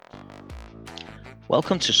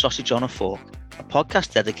Welcome to Sausage on a Fork, a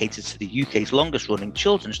podcast dedicated to the UK's longest running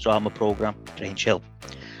children's drama programme, Grange Hill.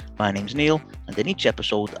 My name's Neil, and in each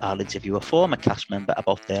episode I'll interview a former cast member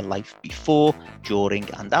about their life before, during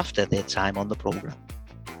and after their time on the programme.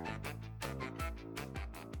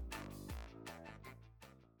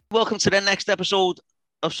 Welcome to the next episode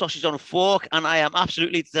of Sausage on a Fork, and I am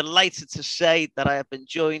absolutely delighted to say that I have been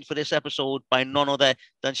joined for this episode by none other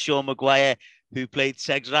than Sean Maguire, who played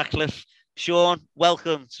Tegs Ratcliffe. Sean,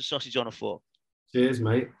 welcome to Sausage on a Fork. Cheers,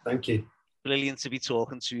 mate. Thank you. Brilliant to be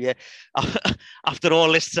talking to you after all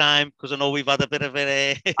this time, because I know we've had a bit of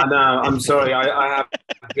a... I know, I'm sorry. I have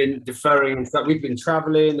been deferring and stuff. We've been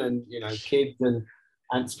travelling and, you know, kids.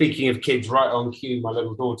 And speaking of kids, right on cue, my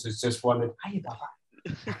little daughter's just wondered, hey, Baba.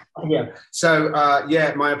 Yeah. So,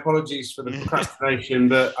 my apologies for the procrastination,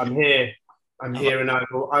 but I'm here. And I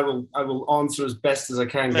will answer as best as I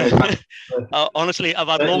can. Honestly,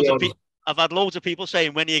 I've had loads of people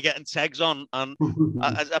saying, when are you getting Tegs on? And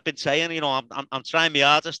as I've been saying, you know, I'm trying my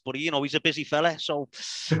hardest, but, you know, he's a busy fella. So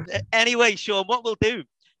anyway, Sean, what we'll do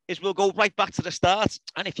is we'll go right back to the start.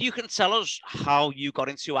 And if you can tell us how you got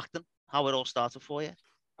into acting, how it all started for you.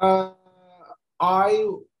 I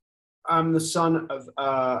am the son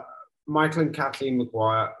of Michael and Kathleen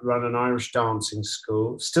Maguire, run an Irish dancing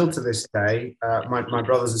school, still to this day. My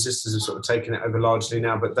brothers and sisters have sort of taken it over largely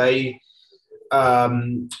now, but they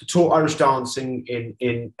taught Irish dancing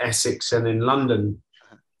in Essex and in London.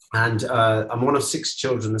 And I'm one of 6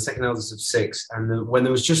 children, the second eldest of 6. And when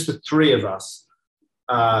there was just the 3 of us,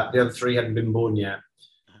 the other 3 hadn't been born yet.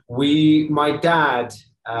 My dad,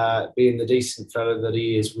 being the decent fellow that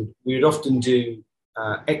he is, we would often do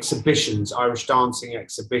exhibitions, Irish dancing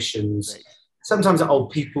exhibitions, sometimes at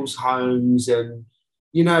old people's homes. And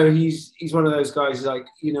you know, he's one of those guys who's like,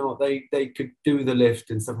 you know, they could do the lift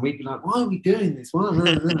and stuff. We'd be like, why are we doing this?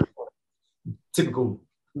 Typical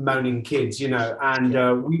moaning kids, you know.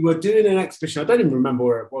 And we were doing an exhibition. I don't even remember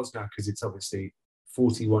where it was now because it's obviously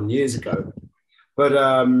 41 years ago. But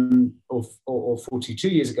or 42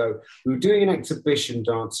 years ago, we were doing an exhibition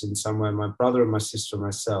dancing somewhere. My brother and my sister and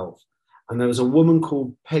myself. And there was a woman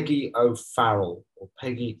called Peggy O'Farrell, I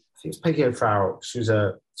think it's Peggy O'Farrell. She was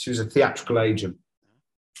a theatrical agent.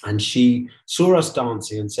 And she saw us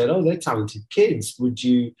dancing and said, "Oh, they're talented kids. Would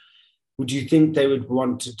you think they would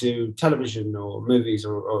want to do television or movies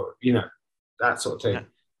or you know, that sort of thing?" Yeah.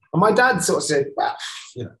 And my dad sort of said, "Well,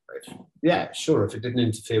 you know, yeah, sure, if it didn't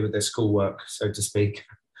interfere with their schoolwork, so to speak,"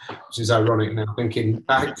 which is ironic now thinking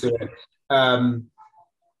back to it.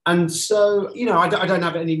 And so, you know, I don't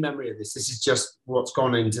have any memory of this. This is just what's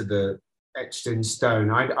gone into the etched in stone.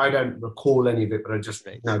 I don't recall any of it, but I just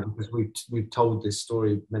know because we've told this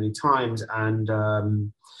story many times.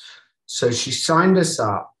 And so she signed us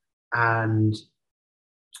up, and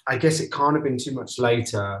I guess it can't have been too much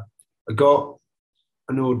later. I got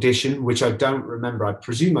an audition, which I don't remember. I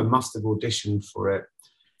presume I must have auditioned for it,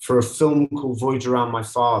 for a film called Voyage Around My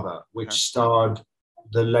Father, which starred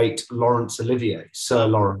the late Laurence Olivier, Sir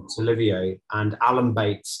Laurence Olivier, and Alan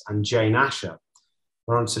Bates and Jane Asher.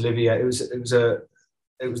 Laurence Olivier. It was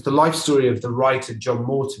the life story of the writer John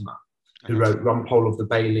Mortimer, who wrote Rumpole of the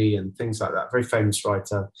Bailey and things like that. Very famous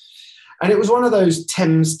writer. And it was one of those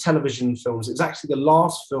Thames television films. It was actually the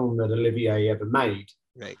last film that Olivier ever made.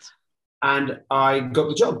 Right. And I got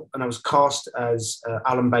the job, and I was cast as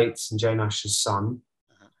Alan Bates and Jane Asher's son.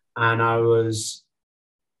 And I was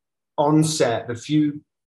on set. The few,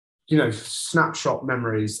 you know, snapshot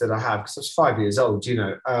memories that I have, because I was 5 years old, you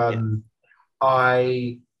know.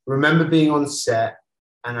 I remember being on set,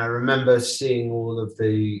 and I remember seeing all of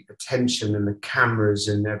the attention and the cameras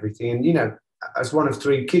and everything. And, you know, as one of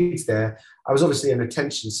 3 kids there, I was obviously an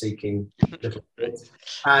attention-seeking little kid.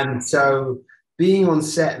 And so being on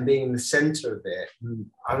set and being in the center of it,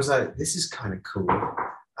 I was like, this is kind of cool.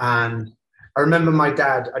 And I remember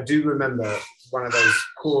I do remember one of those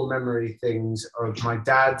core memory things of my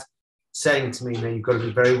dad saying to me, "Now you've got to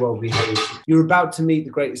be very well behaved. You're about to meet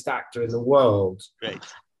the greatest actor in the world." Right.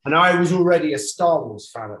 And I was already a Star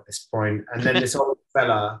Wars fan at this point. And then this old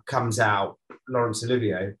fella comes out, Laurence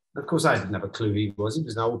Olivier. Of course, I didn't have a clue who he was. He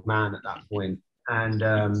was an old man at that point. And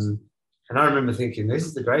I remember thinking, this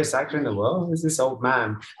is the greatest actor in the world. Is this old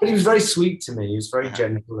man? But he was very sweet to me. He was very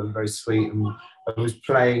gentle and very sweet. And I was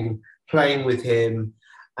playing with him.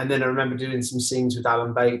 And then I remember doing some scenes with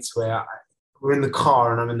Alan Bates where we're in the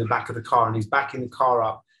car and I'm in the back of the car and he's backing the car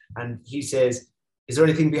up and he says, "Is there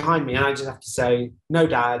anything behind me?" And I just have to say, "No,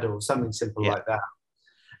 Dad," or something simple like that.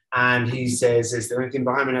 And he says, "Is there anything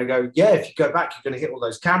behind me?" And I go, "Yeah, if you go back, you're going to hit all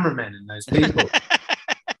those cameramen and those people."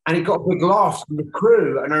 And he got a big laugh from the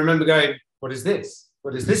crew. And I remember going, "What is this?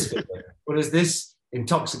 What is this? What is this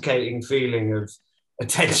intoxicating feeling of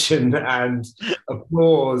attention and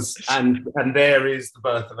applause, and there is the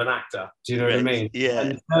birth of an actor. Do you know what I mean? Yeah.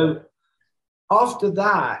 And so after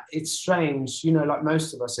that, it's strange, you know, like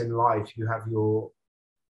most of us in life, you have your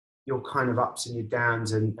kind of ups and your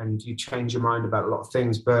downs, and you change your mind about a lot of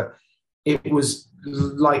things. But it was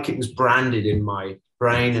like it was branded in my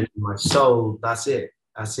brain and in my soul. That's it.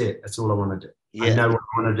 That's all I want to do. Yeah. I know what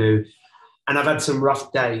I want to do. And I've had some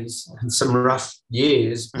rough days and some rough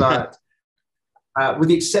years, but with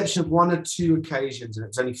the exception of one or two occasions, and it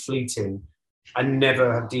was only fleeting, I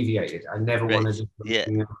never have deviated. I never wanted to do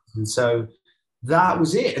anything else. And so that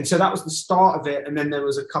was it. And so that was the start of it. And then there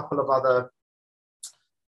was a couple of other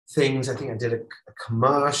things. I think I did a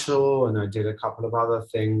commercial, and I did a couple of other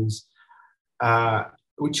things,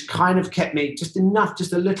 which kind of kept me just enough,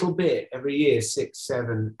 just a little bit every year, 6,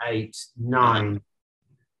 7, 8, 9.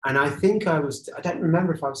 And I think I don't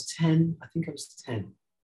remember if I was 10. I think I was 10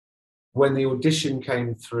 when the audition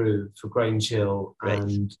came through for Grange Hill.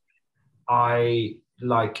 And I,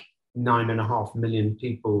 like 9.5 million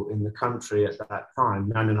people in the country at that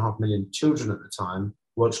time, 9.5 million children at the time,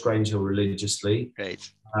 watched Grange Hill religiously.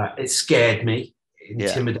 It scared me,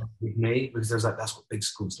 intimidated me, because I was like, that's what big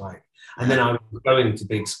school's like. And then I was going to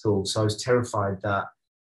big school, so I was terrified that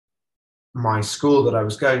my school that I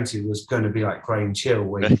was going to was going to be like Grange Hill,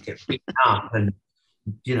 where you get beaten up and,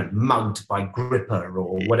 you know, mugged by Gripper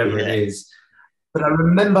or whatever it is. But I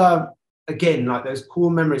remember, again, like those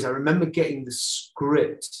core memories, I remember getting the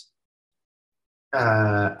script,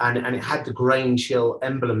 and it had the Grange Hill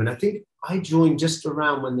emblem. And I think I joined just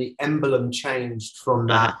around when the emblem changed from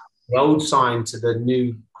the old sign to the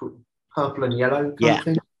new purple and yellow kind of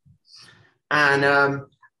thing. And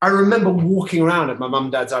I remember walking around at my mum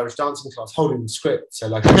and dad's Irish dancing class holding the script. So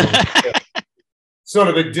like, it's not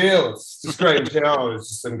a big deal. It's just Grange Hill. It's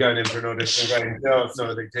just I'm going in for an audition. Grange Hill. It's not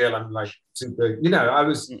a big deal. I'm like super, you know, I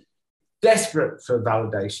was desperate for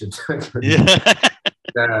validation.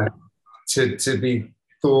 To be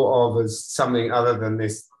thought of as something other than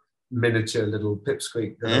this miniature little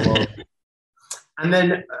pipsqueak that I was. And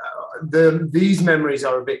then these memories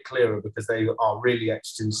are a bit clearer because they are really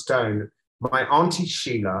etched in stone. My auntie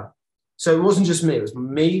Sheila, so it wasn't just me, it was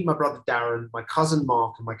me, my brother Darren, my cousin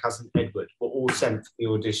Mark, and my cousin Edward were all sent for the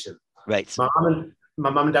audition. My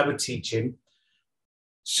mum and dad were teaching.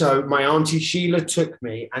 So my auntie Sheila took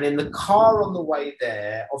me, and in the car on the way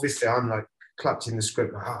there, obviously I'm like clutching the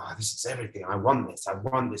script, like, this is everything. I want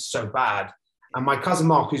this so bad. And my cousin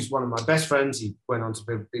Mark, who's one of my best friends, he went on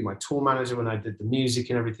to be my tour manager when I did the music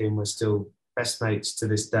and everything. We're still best mates to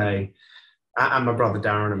this day. And my brother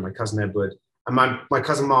Darren and my cousin Edward. And my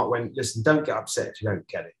cousin Mark went, listen, don't get upset if you don't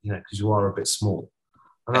get it, you know, because you are a bit small.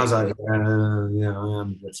 And I was like, I am a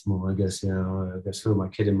bit small, I guess, I guess who am I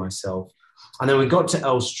kidding myself? And then we got to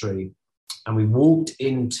Elstree and we walked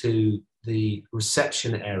into the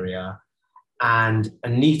reception area, and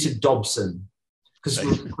Anita Dobson, because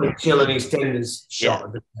Jill and EastEnders shot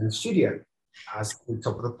at the studio as the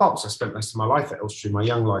top of the pops. I spent most of my life at Elstree, my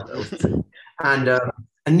young life at Elstree. And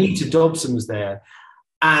Anita Dobson was there.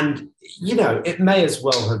 And, you know, it may as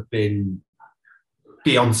well have been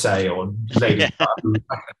Beyonce or Lady Gaga. To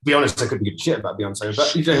be honest, I couldn't give a shit about Beyonce,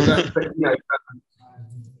 but,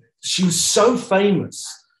 she was so famous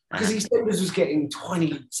because EastEnders was getting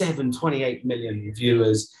 27, 28 million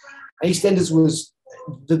viewers. EastEnders was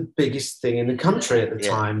the biggest thing in the country at the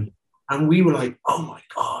time. And we were like, oh my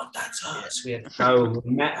God, that's her. So we had to go and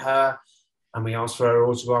we met her and we asked for her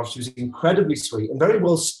autograph. She was incredibly sweet and very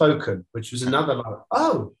well spoken, which was another like,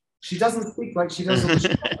 oh, she doesn't speak like she does on the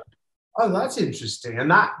show. Oh, that's interesting.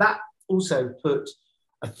 And that also put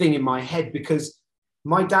a thing in my head because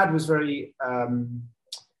my dad was very,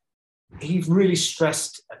 he really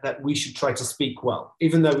stressed that we should try to speak well,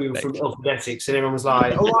 even though we were from Ilfordetics and everyone was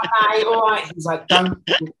like, all right, mate, all right. He's like, don't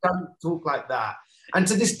talk like that. And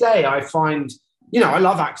to this day, I find, I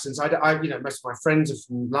love accents. I most of my friends are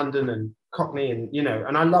from London and Cockney and,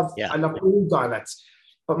 and I love all dialects.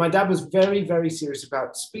 But my dad was very, very serious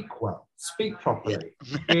about speak well, speak properly.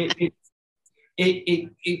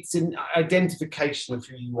 It's an identification of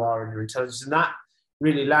who you are and your intelligence, and that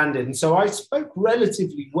really landed. And so I spoke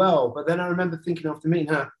relatively well, but then I remember thinking after meeting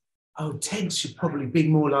her, oh, Ted should probably be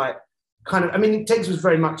more like Ted was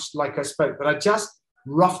very much like I spoke, but I just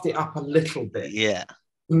roughed it up a little bit. Yeah.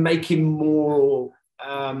 To make him more,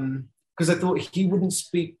 because I thought he wouldn't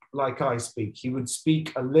speak like I speak. He would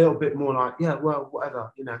speak a little bit more like, yeah, well,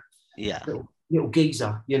 whatever, Yeah. Little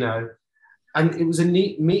geezer, And it was a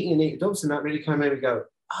neat meeting Anita Dobson that really kind of made me go,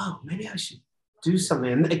 oh, maybe I should do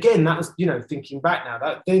something. And again, that was, thinking back now,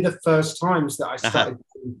 that they're the first times that I started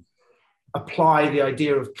apply the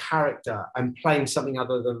idea of character and playing something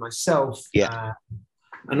other than myself,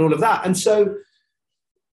 and all of that. And so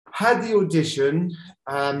had the audition,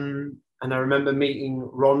 and I remember meeting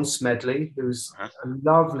Ron Smedley, who's a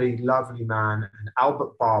lovely, lovely man, and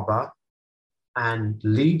Albert Barber, and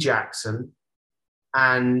Lee Jackson,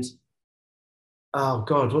 and oh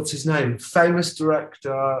God, what's his name? Famous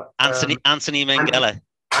director. Anthony Minghella.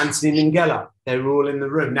 Anthony Minghella. They were all in the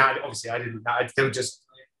room. Now, obviously, I didn't know. They were just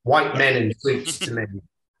white men in suits to me.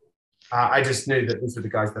 I just knew that these were the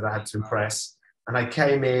guys that I had to impress. And I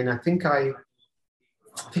came in, I think I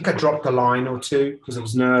dropped a line or two because I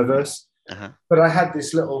was nervous. But I had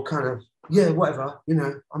this little kind of, whatever,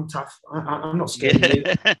 I'm tough. I'm not scared of you.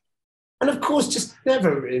 And of course, just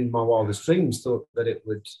never in my wildest dreams thought that it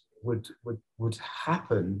would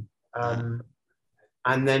happen. And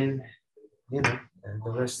then, the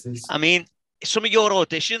rest is... I mean, some of your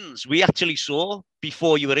auditions we actually saw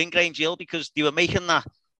before you were in Grange Hill, because they were making that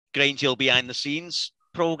Grange Hill behind the scenes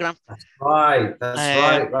program. That's right.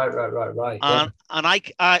 Right. And I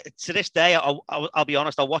to this day, I'll be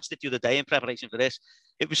honest, I watched it the other day in preparation for this.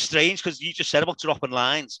 It was strange because you just said about dropping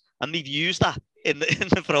lines, and they've used that in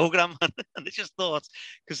the program, and I just thought,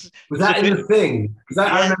 because was that in the thing? Because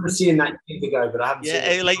I remember seeing that years ago, but I haven't seen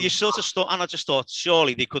it. Like you sort of thought, and I just thought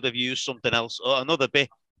surely they could have used something else or another bit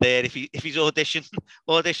there if he's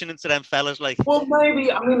auditioning to them fellas, like. Well,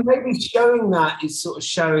 maybe showing that is sort of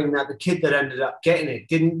showing that the kid that ended up getting it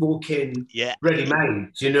didn't walk in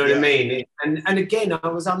ready-made. Do you know what I mean? And again, I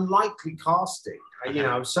was unlikely casting.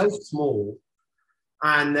 I was so small,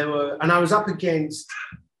 and I was up against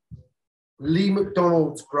Lee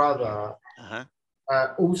McDonald's brother.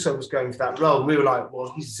 Also was going for that role. We were like,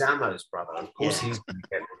 well, he's Zammo's brother. Of course, he's going to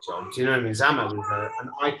get the job. Do you know what I mean? Zammo was an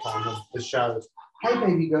icon of the show. Hey,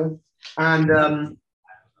 baby girl. And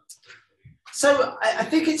so I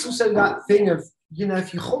think it's also that thing of,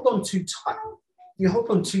 if you hold on too tight, you're not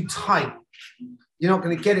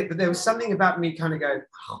going to get it. But there was something about me kind of going,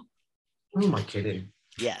 who am I kidding?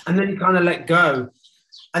 Yeah. And then you kind of let go.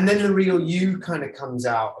 And then the real you kind of comes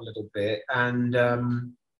out a little bit. And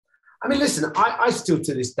I mean, listen, I still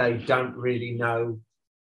to this day don't really know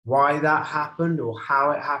why that happened or how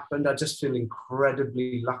it happened. I just feel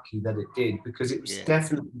incredibly lucky that it did, because it was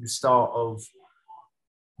definitely the start of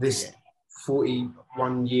this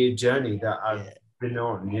 41-year journey that I've been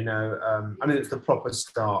on, I mean, it's the proper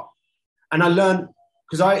start. And I learned,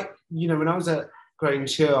 because when I was at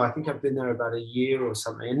Grange Hill, I think I've been there about a year or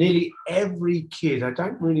something, and nearly every kid, I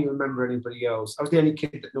don't really remember anybody else. I was the only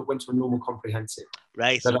kid that went to a normal comprehensive.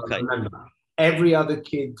 Right, that I remember. Every other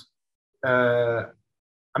kid,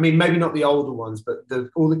 I mean, maybe not the older ones, but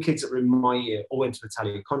all the kids that were in my year all went to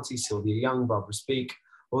Italia Conti, Sylvia Young, Barbara Speake,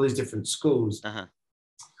 all these different schools.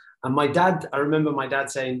 And my dad, I remember my dad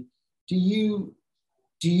saying, do you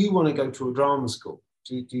want to go to a drama school?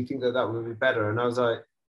 Do you think that would be better? And I was like,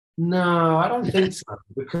 no, I don't think so,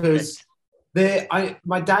 because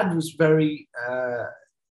my dad was very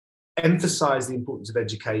emphasized the importance of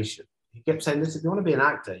education. He kept saying, listen, if you want to be an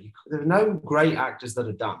actor, there are no great actors that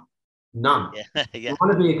are dumb. None. If you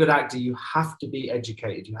want to be a good actor, you have to be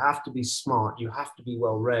educated. You have to be smart. You have to be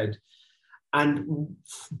well read. And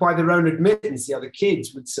by their own admittance, the other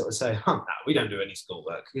kids would sort of say, no, we don't do any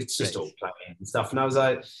schoolwork. It's just all playing and stuff. And I was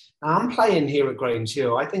like, I'm playing here at Grange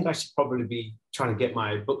Hill. I think I should probably be trying to get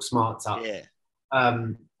my book smarts up.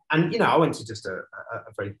 And, I went to just a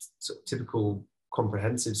very sort of typical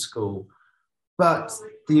comprehensive school. But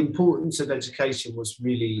the importance of education was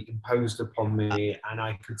really imposed upon me, and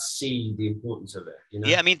I could see the importance of it.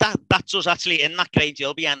 Yeah, I mean, that's us actually in that Grange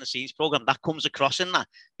Hill behind the scenes program. That comes across in that,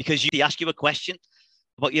 because they ask you a question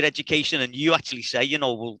about your education, and you actually say,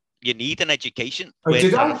 well, you need an education. Oh,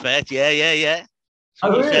 did I? Yeah. So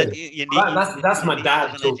oh, really? You need, that's my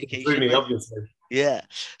dad talking through me, obviously. Yeah.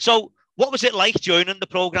 So, what was it like joining the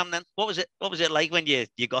program then? What was it like when you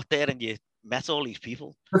got there and you met all these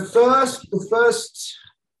people? The first,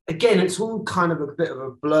 again, it's all kind of a bit of a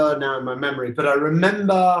blur now in my memory, but I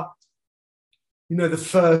remember, the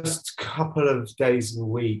first couple of days and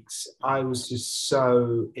weeks, I was just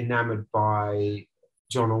so enamored by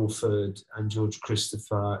John Alford and George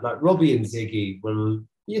Christopher. Like Robbie and Ziggy were,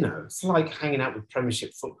 it's like hanging out with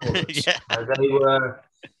Premiership footballers.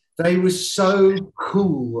 They were so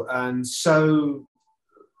cool, and so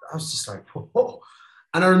I was just like, whoa.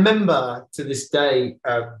 And I remember to this day,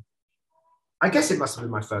 I guess it must have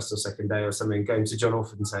been my first or second day or something, going to John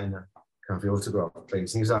Alford and saying, can I have your autograph,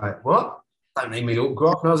 please? And he was like, what? Don't need me to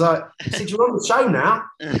autograph. And I was like, he said, you're on the show now.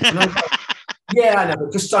 And I was like, yeah, I know,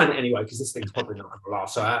 but just sign it anyway, because this thing's probably not going to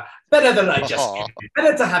last. So better than I just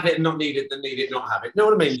better to have it and not need it than need it not have it. You know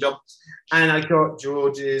what I mean, John? And I got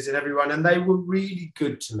George's and everyone, and they were really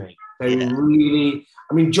good to me. They were really,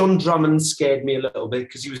 I mean, John Drummond scared me a little bit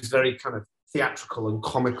because he was very kind of theatrical and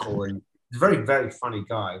comical and very, very funny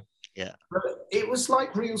guy. Yeah. But it was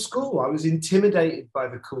like real school. I was intimidated by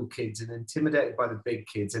the cool kids and intimidated by the big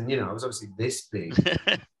kids. And, I was obviously this big.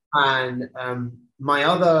 And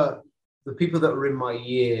the people that were in my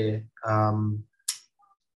year,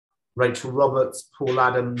 Rachel Roberts, Paul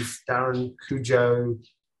Adams, Darren Cujo,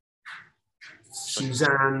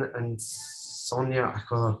 Suzanne and Sonia.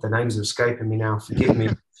 God, the names are escaping me now. Forgive me.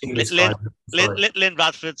 Lynn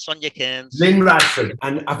Radford, Sonia Cairns. Lynn Radford.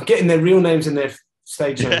 And I'm getting their real names and their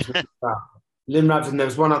stage names. Lynn Radford, and there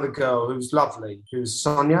was one other girl who was lovely. Who's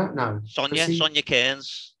Sonia? No. Sonia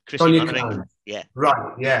Cairns. Sonia Cairns. Yeah.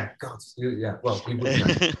 Right, yeah. God, yeah. Well, we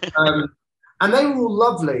wouldn't know. And they were all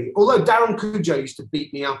lovely. Although Darren Cujo used to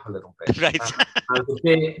beat me up a little bit. Right. I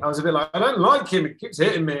was a bit like, I don't like him. He keeps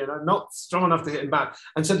hitting me, and I'm not strong enough to hit him back.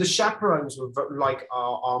 And so the chaperones were like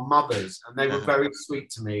our mothers, and they were very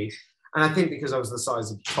sweet to me. And I think because I was the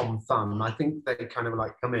size of Tom Thumb, I think they kind of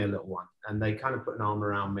like, come here, little one. And they kind of put an arm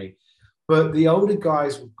around me. But the older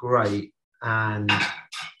guys were great. And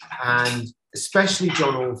especially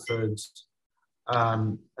John Alford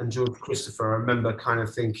and George Christopher, I remember kind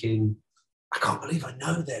of thinking, I can't believe I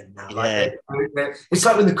know them now. Like it's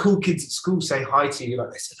like when the cool kids at school say hi to you,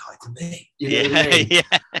 like they said hi to me. You know what I mean?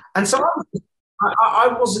 Yeah. And so I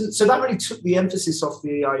wasn't, so that really took the emphasis off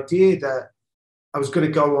the idea that I was going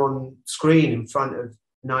to go on screen in front of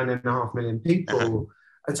 9.5 million people.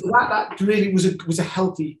 And so that really was a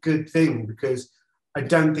healthy, good thing, because I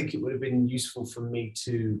don't think it would have been useful for me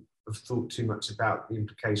to have thought too much about the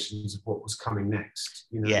implications of what was coming next.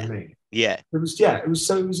 You know what I mean? Yeah. It was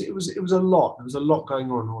a lot. There was a lot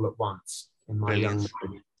going on all at once in my young life.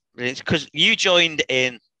 Because you joined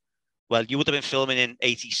in, well, you would have been filming in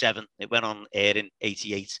 87. It went on air in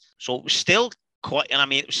 88. So it was still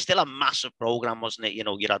it was still a massive program, wasn't it? You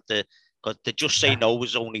had the Just Say No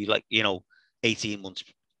was only 18 months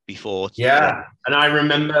before. Yeah. And I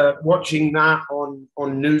remember watching that on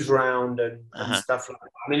Newsround and stuff like that.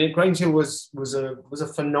 I mean, Grange Hill was a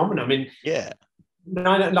phenomenon. I mean,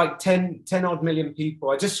 10 odd million people.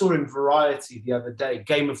 I just saw in Variety the other day,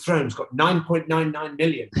 Game of Thrones got 9.99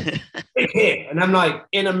 million. Big hit. And I'm like,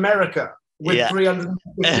 in America, with 350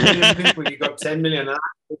 million people, you got 10 million.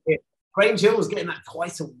 Grange Hill was getting that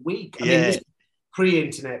twice a week. I mean, this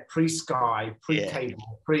pre-internet, pre-Sky,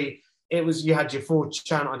 pre-cable, you had your 4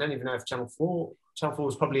 channel. I don't even know if Channel 4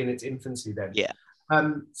 was probably in its infancy then. Yeah.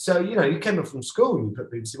 So, you came up from school and you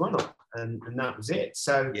put BBC One on, and that was it.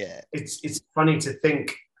 So it's funny to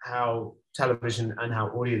think how television and how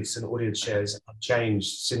audience shares have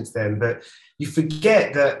changed since then. But you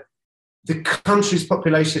forget that the country's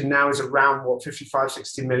population now is around, 55,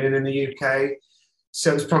 60 million in the UK.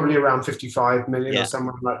 So it's probably around 55 million or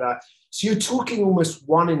something like that. So you're talking almost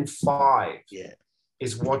 1 in 5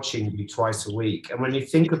 is watching you twice a week. And when you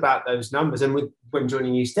think about those numbers, and when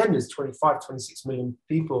joining EastEnders, 25, 26 million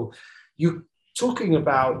people, you're talking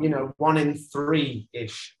about, 1 in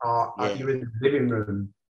 3-ish you're in the living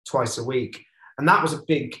room twice a week. And that was a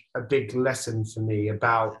big lesson for me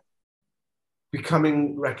about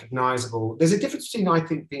becoming recognizable. There's a difference between, I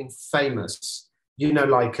think, being famous,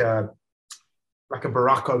 like a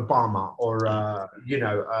Barack Obama or,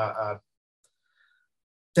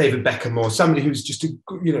 David Beckham or somebody who's just,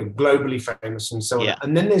 globally famous and so on.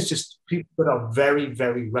 And then there's just people that are very,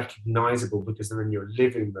 very recognizable because they're in your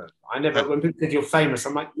living room. When people say you're famous,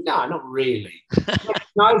 I'm like, no, not really.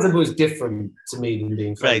 Recognizable is different to me than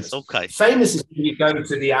being famous. Right, okay. Famous is when you go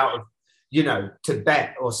to the out of,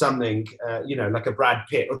 Tibet or something, like a Brad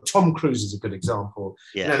Pitt, or Tom Cruise is a good example.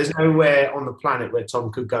 Yeah. There's nowhere on the planet where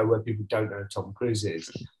Tom could go where people don't know who Tom Cruise is.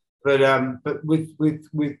 But with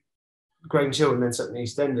Grange Hill and then certainly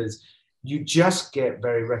EastEnders, you just get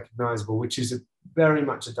very recognizable, which is very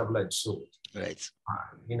much a double-edged sword. Right.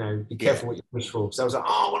 Be careful what you wish for. Because I was like,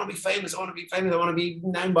 I want to be famous. I want to be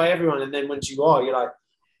known by everyone. And then once you are, you're like,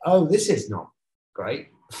 oh, this is not great.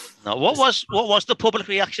 Now, what was the public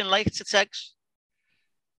reaction like to Tegs?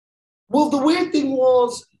 Well, the weird thing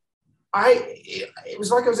was, it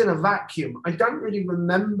was like I was in a vacuum. I don't really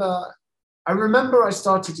remember. I remember I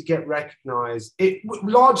started to get recognised. It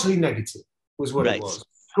largely negative was what it was.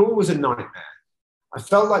 School was a nightmare. I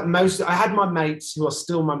felt like I had my mates who are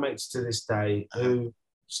still my mates to this day, who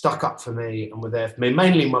stuck up for me and were there for me.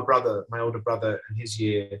 Mainly my older brother and his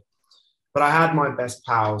year. But I had my best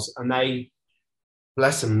pals, and they,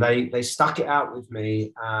 bless them, they stuck it out with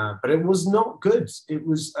me. But it was not good. It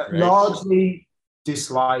was largely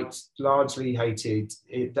disliked, largely hated.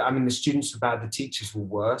 The students were bad. The teachers were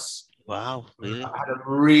worse. Wow, really? I had a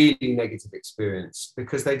really negative experience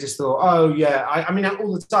because they just thought, oh yeah, I mean,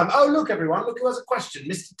 all the time. Oh, look, everyone, look who has a question,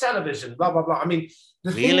 Mr. Television, blah blah blah. I mean,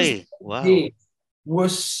 the Really? things Wow. they did were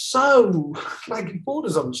so like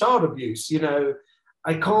borders on child abuse. You know,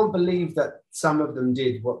 I can't believe that some of them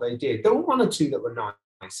did what they did. There were one or two that were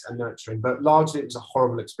nice and nurturing, but largely it was a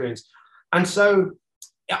horrible experience. And so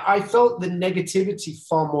I felt the negativity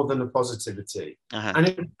far more than the positivity. And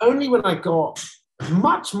it was only when I got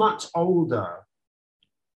much, much older,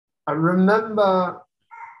 I remember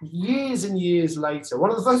years and years later,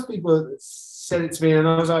 one of the first people that said it to me, and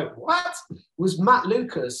I was like, what? Was Matt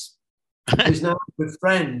Lucas, who's now a good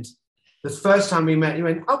friend. The first time we met, he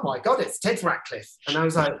went, oh my God, it's Ted Ratcliffe. And I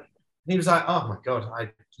was like, he was like, oh my God,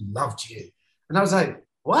 I loved you. And I was like,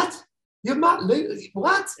 what? You're Matt Lucas?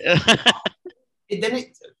 What?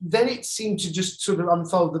 Then it seemed to just sort of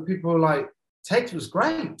unfold that people were like, Tex was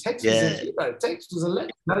great. Tex was a hero. Tex was a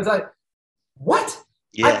legend. And I was like, what?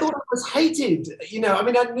 Yeah. I thought I was hated. You know, I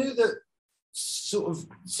mean, I knew that sort of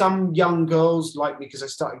some young girls liked me because I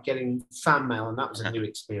started getting fan mail, and that was a new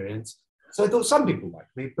experience. So I thought some people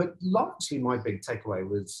liked me, but largely my big takeaway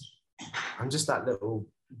was I'm just that little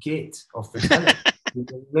git off the telly. You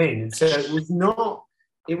know what I mean? And so it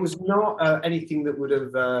was not anything that would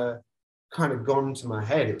have kind of gone to my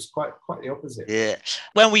head. It was quite the opposite. Yeah.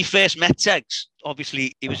 When we first met Tex,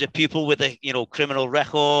 obviously he was a pupil with a criminal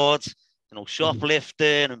record,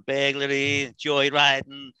 shoplifting and burglary and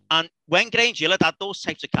joyriding. And when Grange Hill had those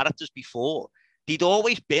types of characters before, they'd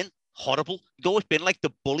always been horrible. He'd always been like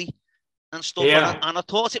the bully and stuff. Yeah. And I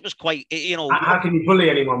thought it was quite, How can you bully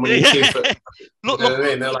anyone when you're 2 foot? Look,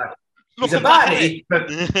 they're like, he's a baddie, but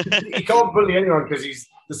you can't bully anyone because he's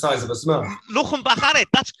the size of a smurf. Looking back at it,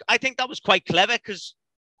 I think that was quite clever because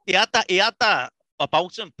he had that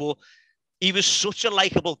about him, but he was such a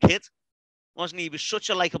likable kid, wasn't he? He was such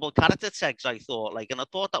a likable character, Tex, I thought. And I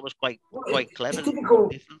thought that was quite clever. It's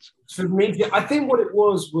difficult for me. I think what it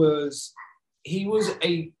was he was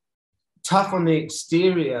a tough on the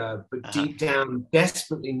exterior, but deep down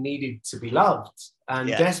desperately needed to be loved and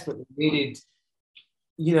desperately needed,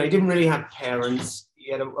 he didn't really have parents.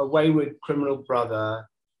 He had a wayward criminal brother.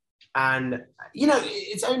 And,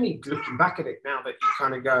 it's only looking back at it now that you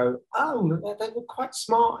kind of go, oh, they were quite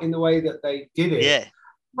smart in the way that they did it. Yeah.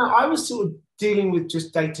 No, I was sort of dealing with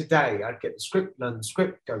just day to day. I'd get the script, learn the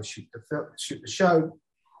script, go shoot the show,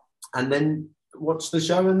 and then watch the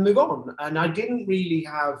show and move on. And I didn't really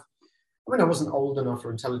have, I wasn't old enough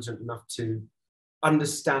or intelligent enough to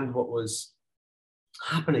understand what was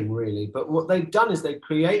happening really. But what they've done is they've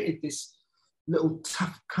created this little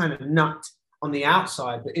tough kind of nut on the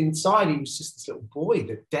outside, but inside he was just this little boy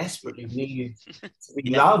that desperately needed to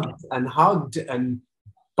be loved and hugged and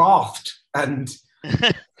bathed and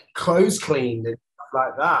clothes cleaned and stuff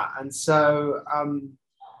like that. And so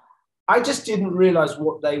I just didn't realize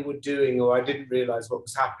what they were doing, or I didn't realize what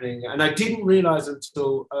was happening. And I didn't realize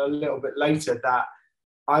until a little bit later that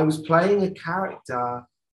I was playing a character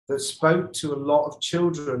that spoke to a lot of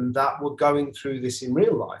children that were going through this in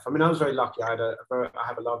real life. I mean, I was very lucky. I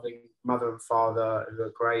have a loving mother and father who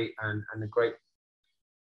are great, and a great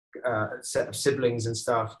set of siblings and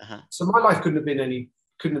stuff. So my life couldn't have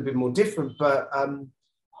been more different. But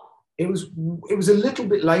it was a little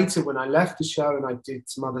bit later when I left the show and I did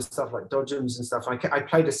some other stuff like Dodgems and stuff. I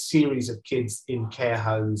played a series of kids in care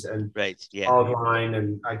homes and hardline,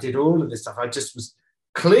 and I did all of this stuff. I just was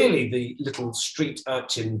clearly the little street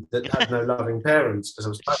urchin that had no loving parents because I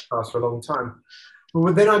was typecast for a long time.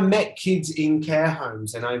 But then I met kids in care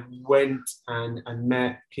homes, and I went and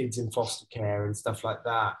met kids in foster care and stuff like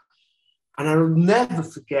that. And I'll never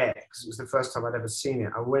forget, because it was the first time I'd ever seen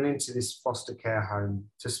it, I went into this foster care home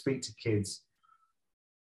to speak to kids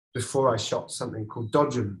before I shot something called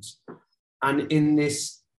Dodgems. And in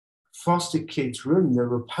this foster kids' room, there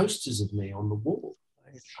were posters of me on the wall.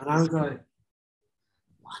 And I was like,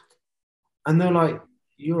 what? And they're like,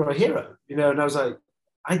 you're a hero, And I was like,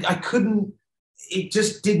 I couldn't, it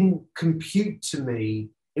just didn't compute to me.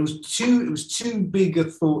 It was too big a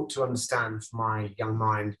thought to understand for my young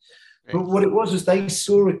mind. But what it was they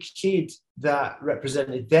saw a kid that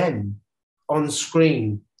represented them on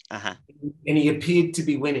screen, and he appeared to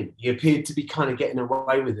be winning. He appeared to be kind of getting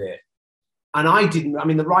away with it. And I didn't,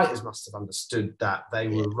 the writers must have understood that they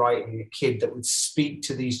were writing a kid that would speak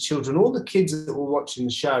to these children. All the kids that were watching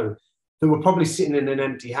the show, that were probably sitting in an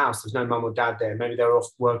empty house. There's no mum or dad there. Maybe they were off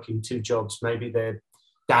working 2 jobs. Maybe their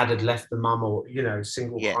dad had left the mum, or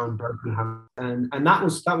single home, broken home, and that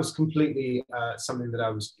was completely something that I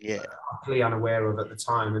was utterly unaware of at the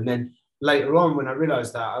time. And then later on, when I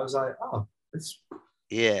realised that, I was like, oh, it's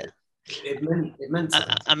it meant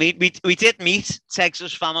something. I mean, we did meet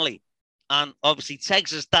Tegs's family, and obviously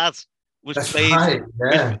Tegs's dad was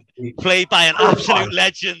played by an absolute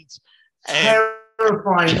legend.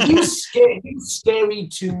 Terrifying. He was scary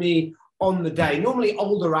to me on the day. Normally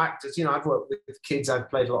older actors, you know, I've worked with kids, I've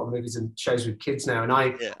played a lot of movies and shows with kids now, and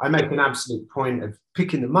I make an absolute point of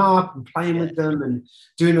picking them up and playing with them and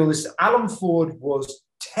doing all this. Alan Ford was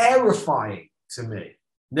terrifying to me.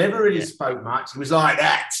 Never really spoke much. He was like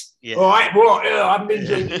that. All right, what? I've been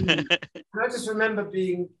drinking. And I just remember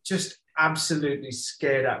being just absolutely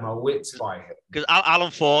scared out of my wits by him. Because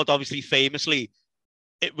Alan Ford, obviously, famously,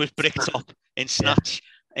 it was bricked up in Snatch.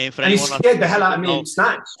 And he scared the hell out of me in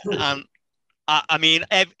Snatch. And I mean,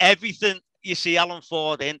 everything you see Alan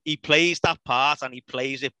Ford in, he plays that part and he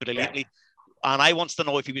plays it brilliantly. And I want to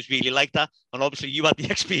know if he was really like that. And obviously, you had the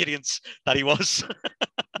experience that he was.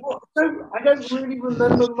 Well, I don't really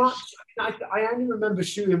remember much. I only remember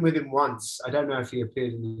shooting with him once. I don't know if he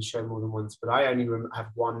appeared in the show more than once, but I only have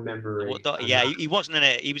one memory. He wasn't in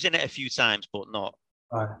it. He was in it a few times, but not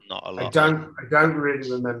a lot. I don't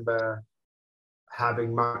really remember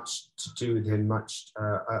having much to do with him.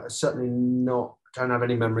 Certainly not. Don't have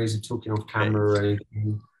any memories of talking off camera or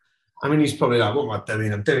anything. I mean, he's probably like, what am I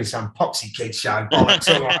doing? I'm doing some Poxy Kid show. All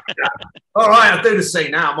right, I'll do the scene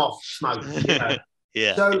now. I'm off smoke. You know?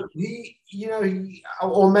 Yeah. So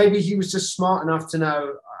or maybe he was just smart enough to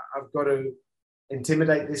know I've got to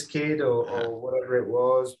intimidate this kid or whatever it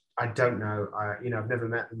was. I don't know. I've never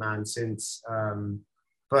met the man since. I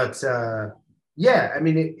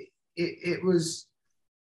mean, he was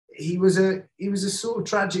a sort of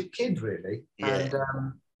tragic kid, really.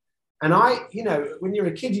 And I, when you're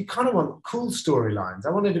a kid, you kind of want cool storylines. I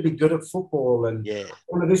wanted to be good at football and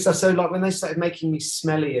all of this stuff. So, like, when they started making me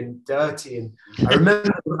smelly and dirty, and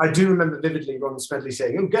I do remember vividly Ron Smedley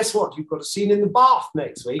saying, "Oh, guess what? You've got a scene in the bath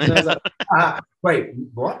next week." And I was like, "Wait,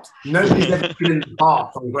 what? Nobody's ever been in the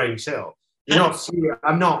bath on Grange Hill. You're not serious.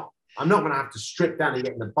 I'm not going to have to strip down and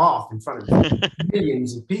get in the bath in front of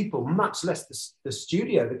millions of people, much less the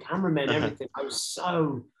studio, the cameramen, everything." I was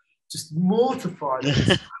so just mortified. I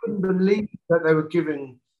just couldn't believe that they were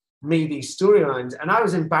giving me these storylines, and I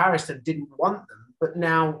was embarrassed and didn't want them. But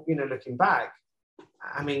now, looking back,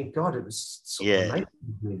 I mean, God, it was sort of amazing,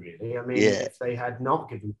 really. I mean, if they had not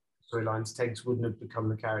given storylines, Tegs wouldn't have become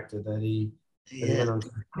the character that he went on to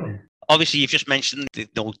become. Obviously, you've just mentioned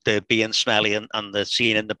the being smelly and the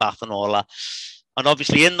scene in the bath and all that, and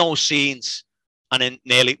obviously in those scenes. And in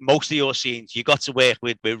nearly most of your scenes, you got to work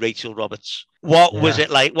with Rachel Roberts. What was it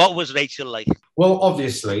like? What was Rachel like? Well,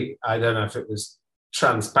 obviously, I don't know if it was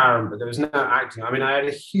transparent, but there was no acting. I mean, I had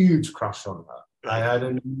a huge crush on her. I had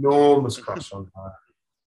an enormous crush on her.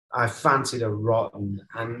 I fancied her rotten.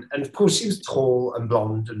 And of course, she was tall and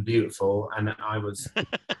blonde and beautiful. And I was,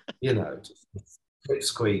 just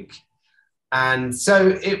squeak. And so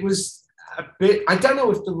it was a bit, I don't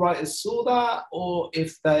know if the writers saw that or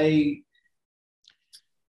if they...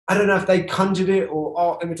 I don't know if they conjured it or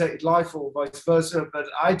art imitated life or vice versa, but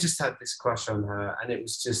I just had this crush on her, and it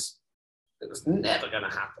was never going to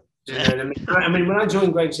happen. Do you know what I mean? I mean, when I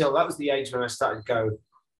joined Grange Hill, that was the age when I started to go,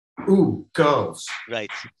 ooh, girls.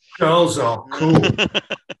 Right. Girls are cool.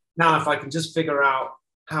 Now, if I can just figure out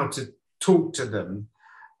how to talk to them.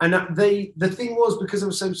 And the thing was, because I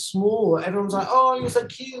was so small, everyone was like, oh, you're so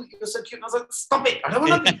cute, you're so cute. And I was like, stop it. I don't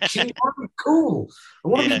want to be cute. I want to be cool. I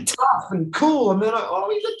want to be tough and cool. And they're like, oh,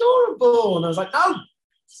 he's adorable. And I was like, no,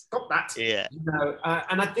 stop that. Yeah.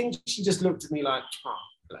 And I think she just looked at me like, oh,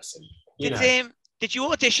 bless him. Did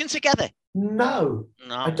you audition together? No,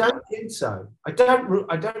 I don't think so. I don't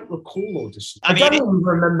recall audition. I don't even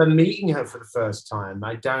remember meeting her for the first time.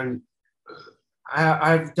 I don't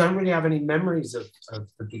really have any memories of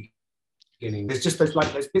the beginning. There's just those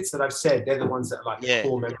bits that I've said. They're the ones that are like the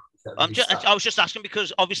core memories. I was just asking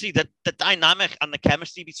because obviously the dynamic and the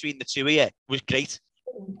chemistry between the two of you was great.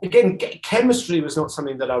 Again, chemistry was not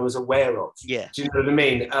something that I was aware of. Yeah. Do you know what I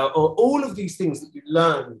mean? All of these things that you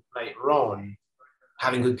learn later on,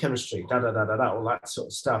 having good chemistry, all that sort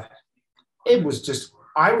of stuff. It was just,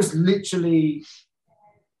 I was literally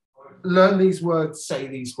learn these words, say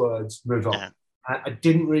these words, move on. Yeah. I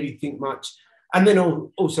didn't really think much. And then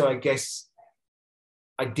also, I guess,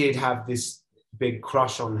 I did have this big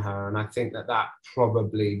crush on her. And I think that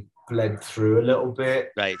probably bled through a little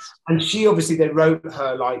bit. Right. And she, obviously, they wrote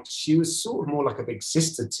her like, she was sort of more like a big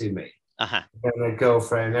sister to me than a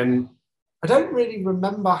girlfriend. And I don't really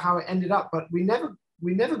remember how it ended up, but we never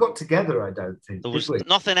got together, I don't think.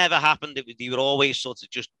 Nothing ever happened. You were always sort of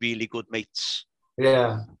just really good mates.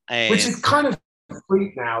 Yeah. Which is kind of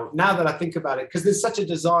sweet now that I think about it, because there's such a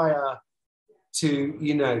desire to,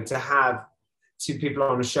 you know, to have two people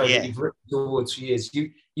on a show that you've written towards for years,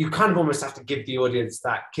 you kind of almost have to give the audience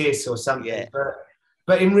that kiss or something. Yeah.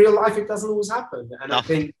 But in real life, it doesn't always happen. And I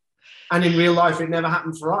think, and in real life, it never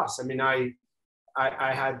happened for us. I mean, I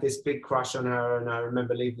had this big crush on her, and I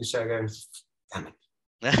remember leaving the show going, damn it.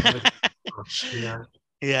 You know?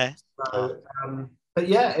 Yeah. So, but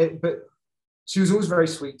yeah, but she was always very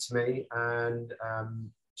sweet to me, and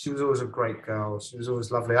she was always a great girl. She was always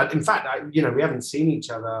lovely. In fact, you know, we haven't seen each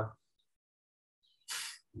other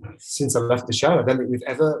since I left the show. I don't think we've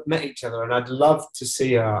ever met each other, and I'd love to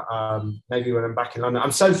see her maybe when I'm back in London.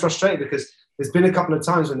 I'm so frustrated because there's been a couple of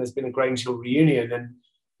times when there's been a Grange Hill reunion, and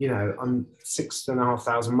you know, I'm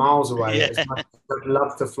 6,500 miles away. Yeah. I'd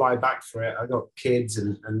love to fly back for it. I've got kids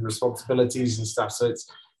and responsibilities and stuff, so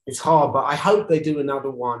it's hard. But I hope they do another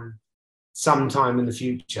one sometime in the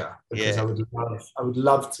future, because I would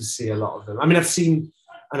love to see a lot of them. I mean, I've seen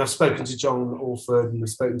and I've spoken to John Alford, and I've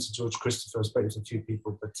spoken to George Christopher. I've spoken to a few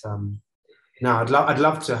people, but no, I'd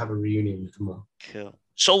love to have a reunion with them all. Cool.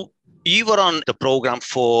 So you were on the program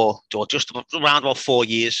for just around about 4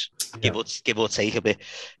 years, give or take a bit.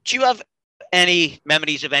 Do you have any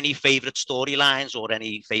memories of any favourite storylines or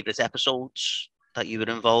any favourite episodes that you were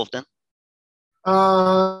involved in?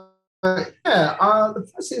 The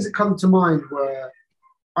first things that come to mind were,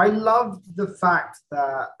 I loved the fact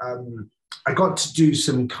that I got to do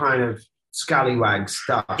some kind of scallywag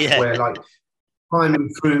stuff where, like, climbing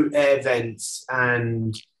through air vents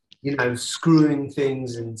and, you know, screwing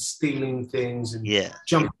things and stealing things and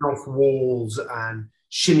jumping off walls and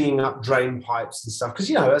shinnying up drain pipes and stuff. Because,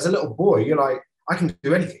 you know, as a little boy, you're like, I can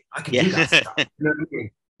do anything. I can do that stuff. You know what I mean?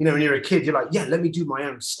 You know, when you're a kid, you're like, yeah, let me do my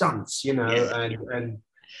own stunts, you know, and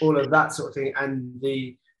all of that sort of thing. And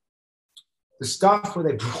the stuff where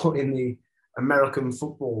they brought in the American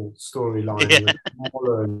football storyline with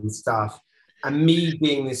Waller and stuff, and me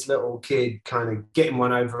being this little kid kind of getting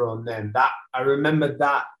one over on them, that I remember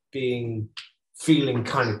that feeling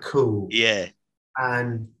kind of cool. Yeah.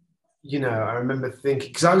 And, you know, I remember thinking,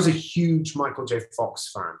 because I was a huge Michael J.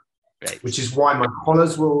 Fox fan, which is why my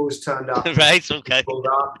collars were always turned up. Okay.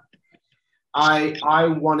 I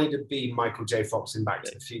wanted to be Michael J. Fox in Back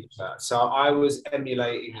to the Future. So I was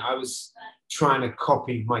trying to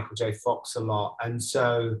copy Michael J. Fox a lot. And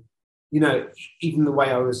so, you know, even the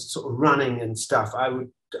way I was sort of running and stuff, I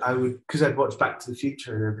would, because I'd watch Back to the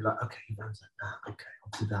Future and I'd be like, okay, he runs like that. Okay,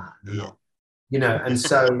 I'll do that. And you know, and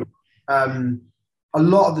so a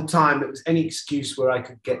lot of the time it was any excuse where I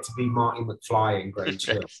could get to be Marty McFly in Grange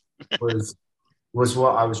Hill was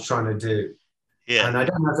what I was trying to do. Yeah. And I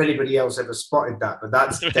don't know if anybody else ever spotted that, but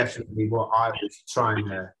that's definitely what I was trying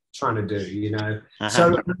to do, you know.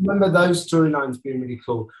 So I remember those storylines being really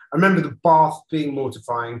cool. I remember the bath being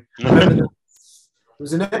mortifying. I remember there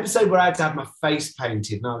was an episode where I had to have my face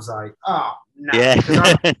painted, and I was like, oh, no. Yeah.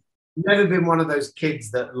 I've never been one of those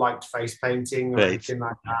kids that liked face painting or anything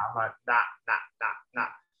like that. I'm like, nah.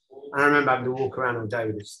 And I remember having to walk around all day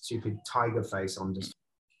with this stupid tiger face on.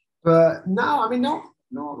 But no, I mean, not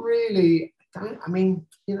really. I mean,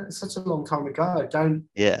 you know, it's such a long time ago. It's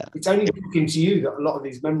only talking to you that a lot of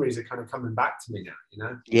these memories are kind of coming back to me now, you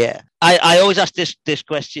know? Yeah. I always ask this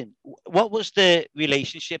question. What was the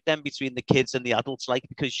relationship then between the kids and the adults like?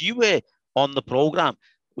 Because you were on the programme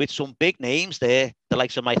with some big names there, the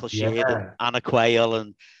likes of Michael Sheard and Anna Quayle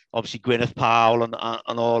and obviously Gwyneth Powell and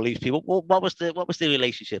all these people. What was the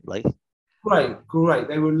relationship like? Great.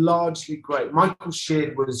 They were largely great. Michael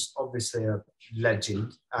Sheard was obviously a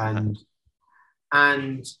legend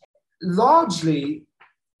and largely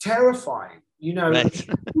terrifying. You know,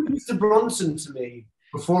 Mr. Bronson to me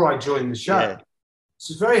before I joined the show. Yeah.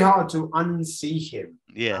 It's very hard to unsee him,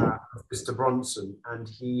 Mr. Bronson. And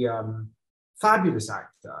he, fabulous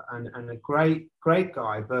actor and a great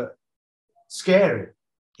guy, but scary.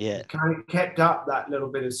 Yeah. Kind of kept up that little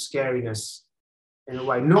bit of scariness in a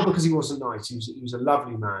way, not because he wasn't nice. He was a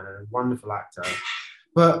lovely man and a wonderful actor,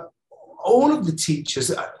 but all of the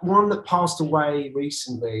teachers, one that passed away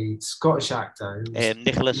recently, Scottish actor,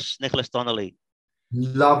 Nicholas Donnelly,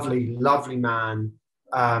 lovely man.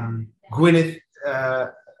 Gwyneth,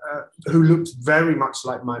 who looked very much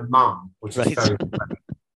like my mum, which was very funny,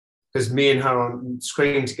 because me and her on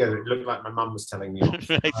screen together, it looked like my mum was telling me off.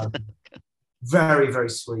 Very, very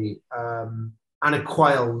sweet. Anna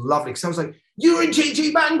Quayle, lovely. Because I was like, you're in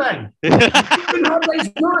GG Bang Bang. You're in Hard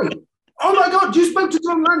Day's Night. Oh my God, you spoke to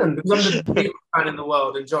John Lennon, because I'm the biggest fan in the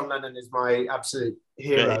world, and John Lennon is my absolute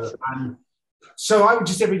hero. And So I would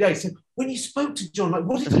just every day say, when you spoke to John, like,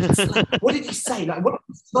 what did he say? Like, what did he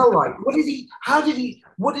smell like? What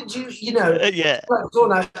did you, Yeah. Like,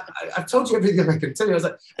 John, I've told you everything I can tell you. I was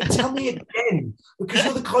like, tell me again, because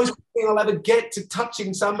you're the closest thing I'll ever get to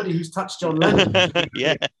touching somebody who's touched John Lennon.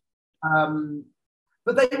 Yeah.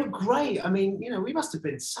 But they were great. I mean, we must have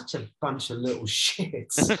been such a bunch of little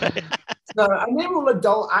shits. So, and they're all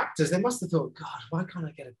adult actors. They must have thought, God, why can't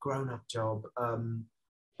I get a grown-up job?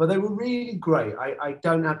 But they were really great. I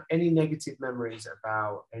don't have any negative memories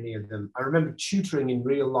about any of them. I remember tutoring in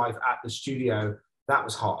real life at the studio. That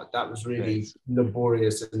was hard. That was really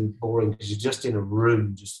laborious and boring because you're just in a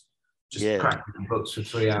room, just cracking books for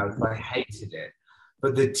 3 hours. I hated it.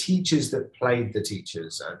 But the teachers that played the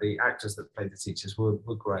teachers, the actors that played the teachers were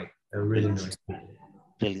great. They were really nice people.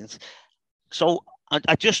 Brilliant. So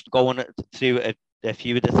I just going through a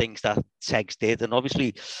few of the things that Tegs did, and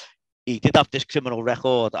obviously he did have this criminal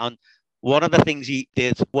record, and one of the things he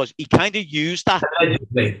did was he kind of used that.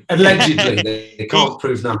 Allegedly, they can't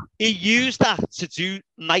prove nothing. He used that to do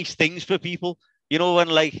nice things for people. When,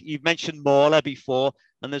 like, you mentioned Mauler before,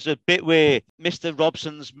 and there's a bit where Mr.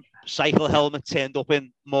 Robson's cycle helmet turned up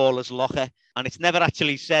in Mauler's locker, and it's never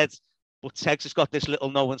actually said, but Tegs has got this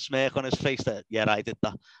little knowing smirk on his face that, yeah, I did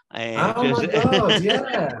that. Oh my God,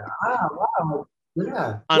 yeah. Wow.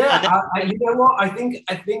 Yeah. You know what? I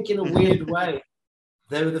think in a weird way,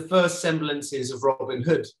 they were the first semblances of Robin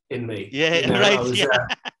Hood in me. Yeah, right.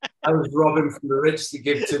 I was Robin from the rich to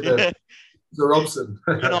give to the Robson.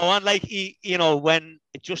 And like when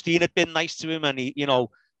Justine had been nice to him, and he, a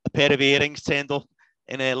pair of earrings turned up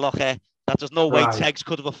in a locker that there's no way Tegs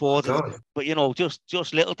could have afforded. God. But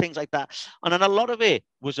just little things like that. And then a lot of it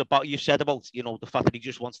was about, you said about, the fact that he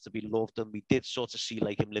just wants to be loved. And we did sort of see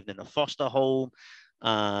like him living in a foster home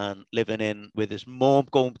and living in with his mum,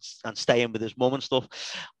 going and staying with his mum and stuff.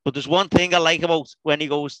 But there's one thing I like about when he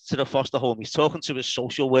goes to the foster home, he's talking to his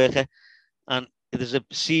social worker, and there's a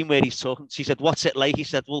scene where he's talking. She said, "What's it like?" He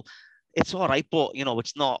said, "Well, it's all right, but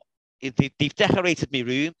it's not. They've decorated my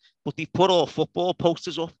room, but they've put all football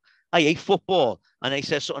posters up. I hate football." And he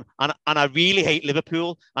says something, and I really hate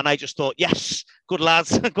Liverpool. And I just thought, yes, good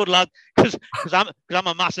lads, good lad, because I'm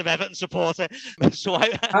a massive Everton supporter. So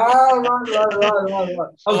right. I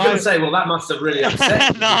was going to say, well, that must have really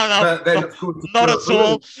upset you. No, but then, of course, not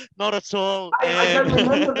at all. I don't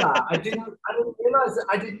remember that. I didn't realise that.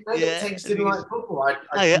 I didn't know that Tegs didn't like football.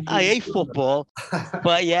 I hate football,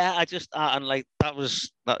 but yeah, I just and like that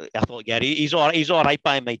was. I thought, yeah, he's all right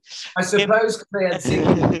by me. I suppose they had seen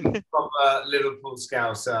from Liverpool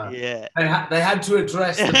Scouser. Yeah, they had to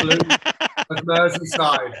address the blue of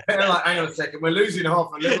Merseyside. They're like, hang on a second, we're losing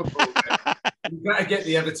half of Liverpool. You've got to get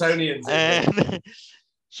the Evertonians in.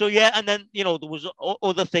 So yeah, and then there was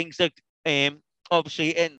other things that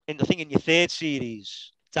obviously in the thing in your third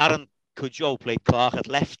series, Darren Cudjoe played Clark had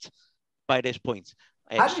left by this point.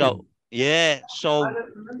 Yeah, so I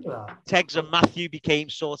don't remember that. Tegs and Matthew became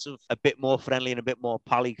sort of a bit more friendly and a bit more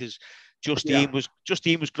pally because Justine was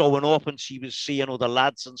growing up and she was seeing other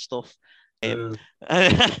lads and stuff. And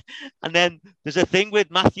then there's a thing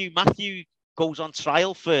with Matthew. Matthew goes on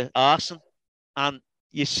trial for arson, and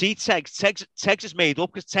you see Tegs is made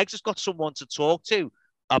up because Tegs has got someone to talk to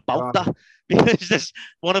about that, because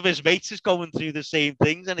one of his mates is going through the same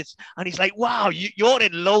things, and he's like, wow, you're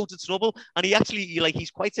in loads of trouble, and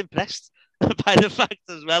he's quite impressed by the fact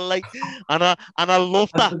as well, like, and I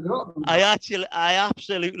love that. I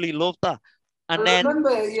absolutely love that. And I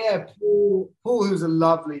remember, Paul, who's a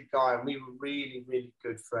lovely guy, and we were really, really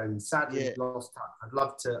good friends. Sadly, we lost touch. I'd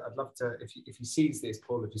love to. If he sees this,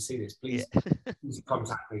 Paul, if you see this, please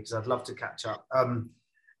contact me, because I'd love to catch up.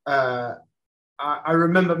 I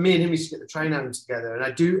remember me and him used to get the train home together, and I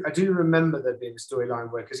do remember there being a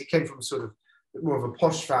storyline where, because he came from sort of more of a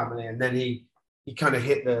posh family, and then he kind of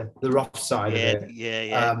hit the rough side of it.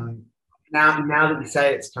 Yeah. Now that we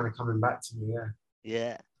say it, it's kind of coming back to me.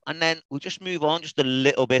 Yeah. And then we'll just move on just a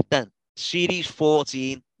little bit then. Series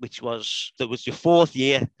 14, that was your fourth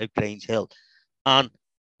year at Grange Hill, and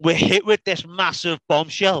we're hit with this massive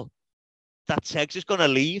bombshell that Tegs is going to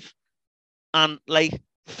leave, and like,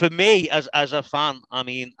 for me, as a fan, I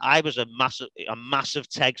mean, I was a massive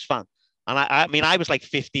Tegs fan. And I was like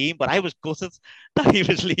 15, but I was gutted that he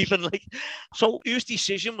was leaving. Like, so whose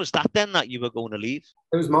decision was that then, that you were going to leave?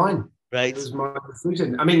 It was mine. Right. It was my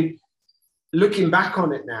decision. I mean, looking back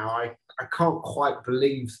on it now, I can't quite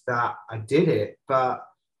believe that I did it. But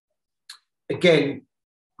again,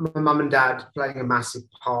 my mum and dad playing a massive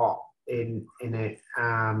part in it.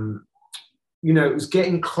 It was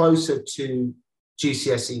getting closer to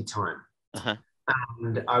GCSE time,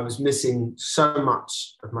 and I was missing so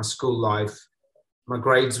much of my school life. my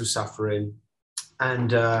grades were suffering.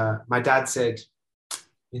 And my dad said,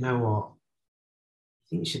 you know what? I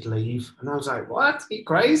think you should leave. And I was like, what? Are you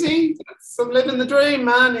crazy? I'm living the dream,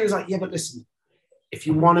 man. He was like, yeah, but listen, if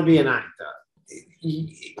you want to be an actor,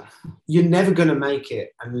 you're never going to make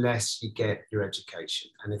it unless you get your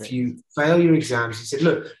education. And if you fail your exams, he said,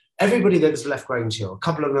 look, everybody that's left Grange Hill, a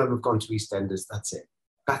couple of them have gone to EastEnders. That's it.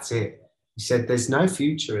 That's it. He said, there's no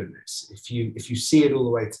future in this if you see it all the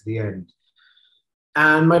way to the end.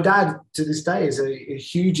 And my dad, to this day, is a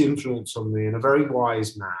huge influence on me and a very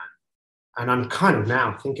wise man. And I'm kind of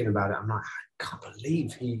now thinking about it, I'm like, I can't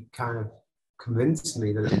believe he kind of convinced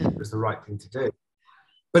me that it was the right thing to do.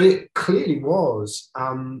 But it clearly was,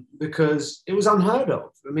 because it was unheard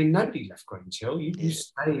of. I mean, nobody left Grange Hill. You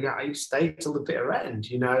stay till the bitter end,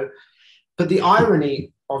 you know. But the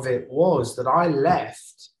irony of it was that I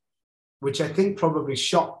left, which I think probably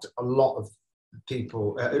shocked a lot of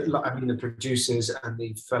people. I mean, the producers and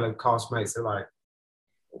the fellow castmates are like,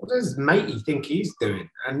 what does matey think he's doing?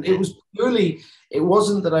 And it was purely, it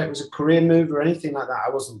wasn't that it was a career move or anything like that. I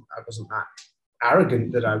wasn't that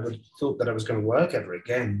arrogant that I would thought that I was going to work ever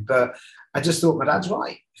again. But I just thought, my dad's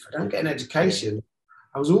right. If I don't get an education,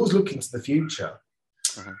 I was always looking to the future.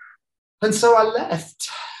 And so I left.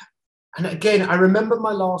 And again, I remember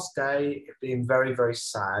my last day being very, very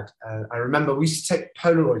sad. I remember we used to take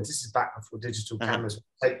Polaroids. This is back before digital cameras.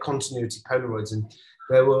 We take continuity Polaroids. And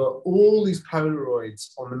there were all these Polaroids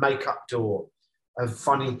on the makeup door of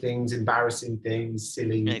funny things, embarrassing things,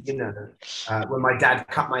 silly, you know, when my dad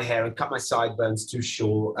cut my hair and cut my sideburns too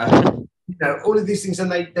short, you know, all of these things.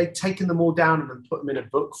 And they'd taken them all down and put them in a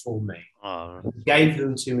book for me. They gave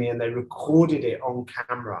them to me and they recorded it on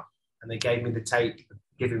camera and they gave me the tape,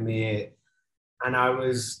 giving me it. And I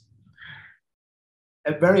was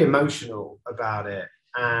very emotional about it.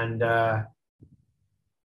 And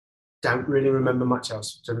don't really remember much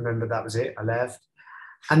else. To remember that was it. I left.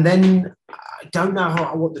 And then I don't know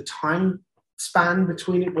what the time span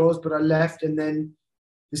between it was, but I left. And then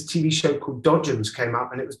this TV show called Dodgems came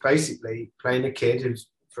up, and it was basically playing a kid who's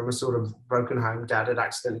from a sort of broken home. Dad had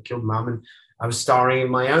accidentally killed mum, and I was starring in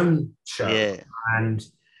my own show. Yeah. And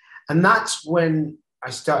that's when I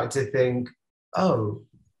started to think, oh,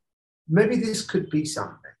 maybe this could be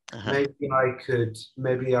something. Maybe I could.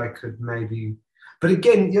 But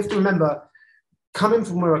again, you have to remember, coming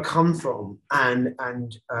from where I come from, and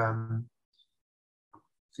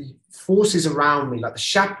the forces around me, like the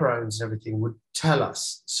chaperones and everything, would tell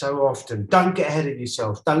us so often, don't get ahead of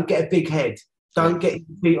yourself, don't get a big head, don't get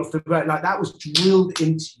your feet off the ground. Like, that was drilled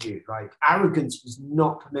into you. Like, arrogance was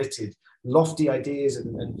not permitted, lofty ideas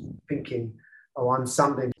and thinking, oh, I'm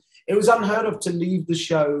something. It was unheard of to leave the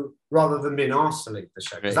show rather than being asked to leave the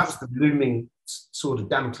show, because that was the looming sort of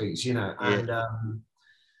Damocles, you know. And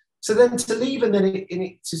so then to leave and then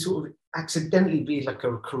it to sort of accidentally be like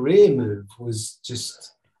a career move was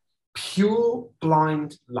just pure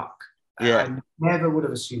blind luck. I never would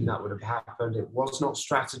have assumed that would have happened. It was not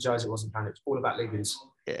strategized. It wasn't planned. It was all about leaving.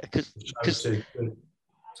 Yeah, because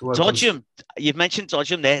Dodgem, you've mentioned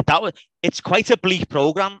Dodgem there. It's quite a bleak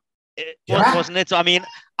program, wasn't it? I mean,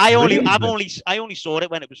 I only saw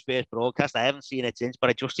it when it was first broadcast. I haven't seen it since,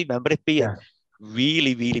 but I just remember it being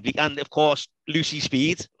really, really big. And of course, Lucy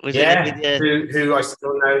Speed was in it. Who I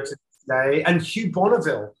still know today. And Hugh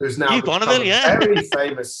Bonneville, who's now a very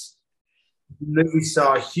famous movie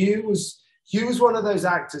star. Hugh was one of those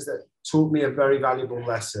actors that taught me a very valuable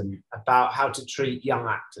lesson about how to treat young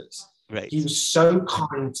actors. Right. He was so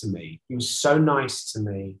kind to me. He was so nice to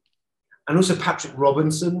me. And also Patrick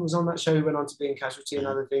Robinson was on that show, who went on to be in Casualty and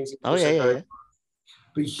other things.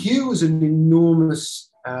 But Hugh was an enormous...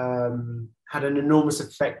 had an enormous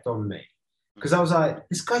effect on me, because I was like,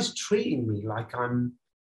 this guy's treating me like I'm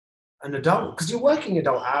an adult, because you're working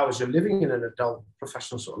adult hours, you're living in an adult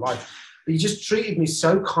professional sort of life, but he just treated me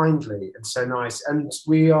so kindly and so nice, and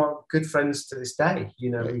we are good friends to this day. You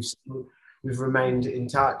know, we've remained in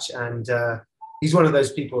touch, and he's one of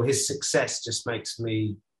those people, his success just makes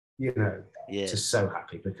me, you know, just so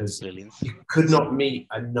happy, because you could not meet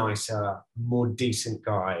a nicer, more decent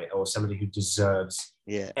guy, or somebody who deserves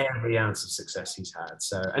every ounce of success he's had.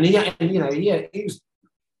 So, and he was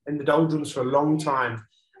in the doldrums for a long time.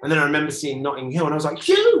 And then I remember seeing Notting Hill, and I was like,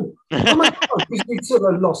 Hugh, oh my God, we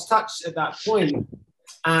sort of lost touch at that point.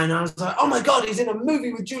 And I was like, oh my God, he's in a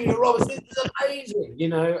movie with Julia Roberts. This is amazing, you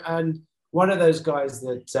know. And one of those guys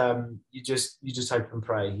that you just hope and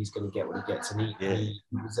pray he's going to get what he gets, and he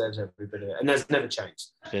deserves every bit of it. And that's never changed.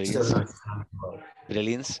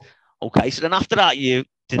 Brilliant. Okay, so then after that, you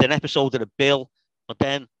did an episode of The Bill, but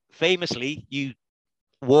then famously you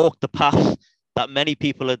walked the path that many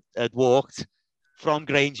people had walked from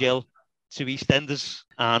Grange Hill to EastEnders,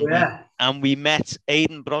 and we met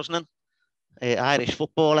Aidan Brosnan, Irish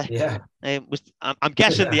footballer. Yeah. I'm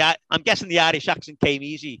guessing the Irish accent came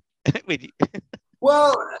easy with you.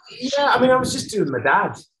 Well, yeah. I mean, I was just doing my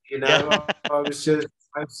dad. You know, Yeah. I was just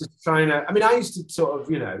trying to. I mean, I used to sort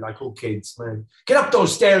of, you know, like all kids, man, get up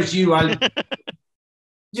those stairs, you. I'll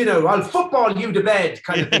football you to bed,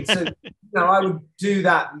 kind of thing. So, you know, I would do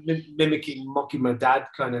that, mocking my dad,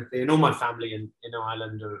 kind of thing. And all my family in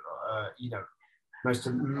Ireland are, you know, most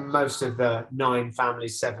of the 9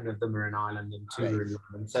 families, 7 of them are in Ireland and 2 are in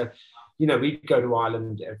London. So, you know, we'd go to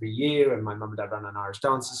Ireland every year, and my mum and dad ran an Irish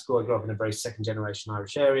dancing school. I grew up in a very second-generation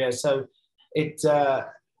Irish area. So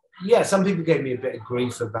some people gave me a bit of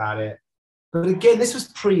grief about it. But again, this was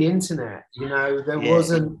pre-internet, you know, there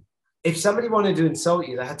wasn't, if somebody wanted to insult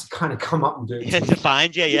you, they had to kind of come up and do it. To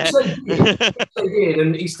find you, yeah. They did.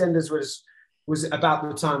 And EastEnders was about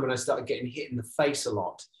the time when I started getting hit in the face a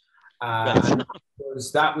lot. And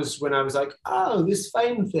that was when I was like, oh, this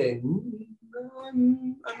fame thing,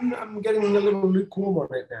 I'm getting a little lukewarm on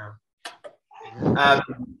it now.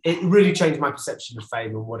 It really changed my perception of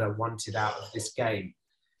fame and what I wanted out of this game.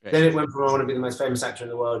 Right. Then it went from I want to be the most famous actor in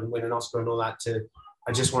the world and win an Oscar and all that to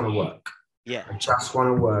I just want to work. Yeah. I just want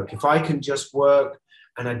to work. If I can just work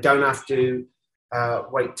and I don't have to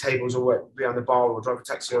wait tables or work behind the bar or drive a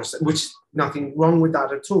taxi, which nothing wrong with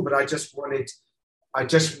that at all. But I used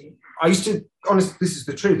to, honestly, this is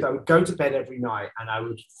the truth. I would go to bed every night and I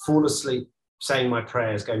would fall asleep saying my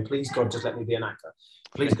prayers, going, please God, just let me be an actor.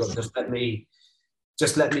 Please God, just let me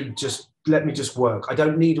work. I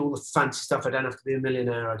don't need all the fancy stuff. I don't have to be a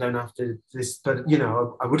millionaire. I don't have to this, but you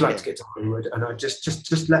know, I would like to get to Hollywood, and I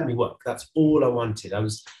just let me work. That's all I wanted.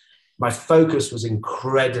 My focus was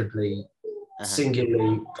incredibly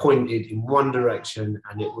singularly pointed in one direction,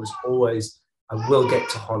 and it was always, I will get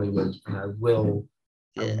to Hollywood, and I will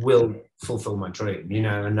fulfill my dream, you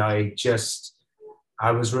know. And I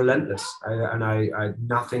was relentless, and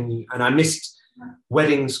I missed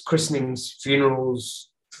weddings, christenings, funerals,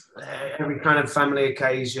 every kind of family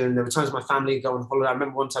occasion. There were times my family would go on holiday. I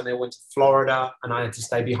remember one time they went to Florida and I had to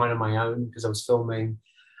stay behind on my own because I was filming.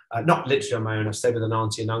 Not literally on my own. I stayed with an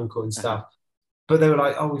auntie and uncle and stuff. But they were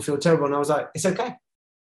like, oh, we feel terrible. And I was like, it's okay.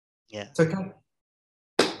 Yeah. It's okay.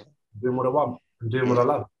 I'm doing what I want. I'm doing what I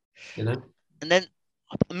love, you know? And then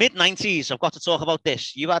mid-90s, I've got to talk about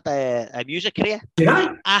this. You had a music career. Did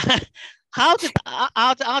I? How did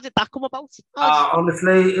that come about?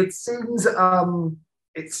 Honestly,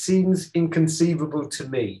 it seems inconceivable to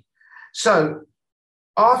me. So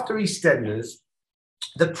after EastEnders,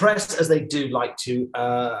 the press, as they do, like to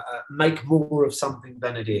make more of something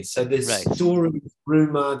than it is. So there's story,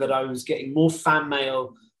 rumor that I was getting more fan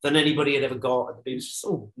mail than anybody had ever got. It was just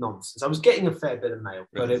all nonsense. I was getting a fair bit of mail,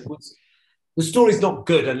 but the story's not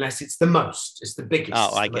good unless it's the most, it's the biggest.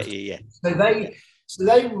 Oh, I get you, yeah. So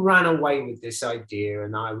they ran away with this idea,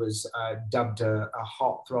 and I was dubbed a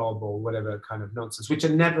heartthrob or whatever kind of nonsense, which I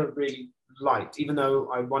never really liked, even though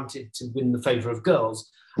I wanted to win the favour of girls.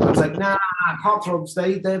 I was like, nah, heartthrobs,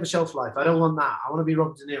 they have a shelf life. I don't want that. I want to be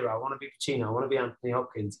Robert De Niro. I want to be Pacino. I want to be Anthony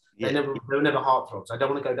Hopkins. Yeah. They were never heartthrobs. I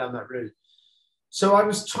don't want to go down that route. So I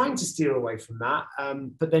was trying to steer away from that.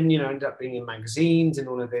 But then, you know, ended up being in magazines and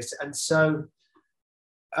all of this. And so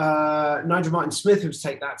Nigel Martin Smith, who was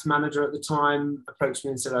Take That's manager at the time, approached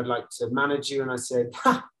me and said, I'd like to manage you. And I said,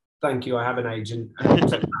 thank you, I have an agent. And he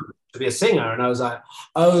was like, to be a singer. And I was like,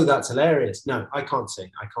 oh, that's hilarious. No, I can't sing.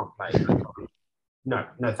 I can't play. No,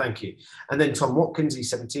 thank you. And then Tom Watkins,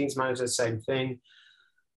 E17's manager, same thing.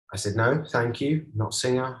 I said, no, thank you. Not a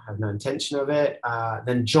singer. I have no intention of it.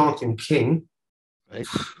 Then Jonathan King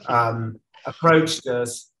approached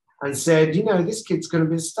us and said, you know, this kid's going to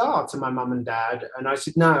be a star, to my mum and dad. And I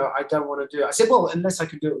said, no, I don't want to do it. I said, well, unless I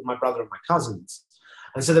can do it with my brother and my cousins.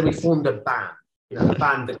 And so then we formed a band, you know, a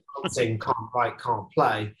band that can't sing, can't write, can't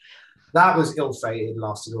play. That was ill-fated,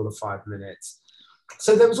 lasted all of 5 minutes.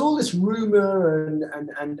 So there was all this rumor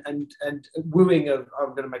and wooing of,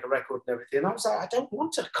 I'm going to make a record and everything. And I was like, I don't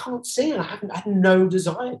want to, I can't sing. I had no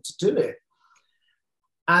desire to do it.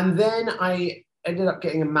 And then I ended up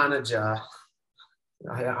getting a manager.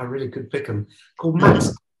 I really could pick him, called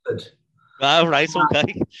Max Clifford. Oh, right,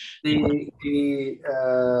 okay. The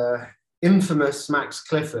infamous Max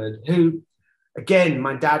Clifford, who, again,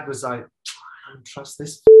 my dad was like, I don't trust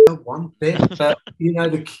this one bit, but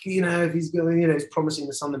if he's going, he's promising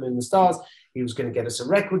the sun, the moon, and the stars, he was going to get us a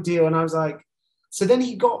record deal. And I was like, so then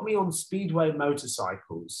he got me on Speedway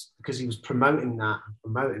motorcycles because he was promoting that and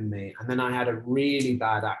promoting me. And then I had a really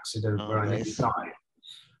bad accident where I nearly died.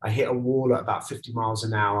 I hit a wall at about 50 miles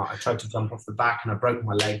an hour. I tried to jump off the back and I broke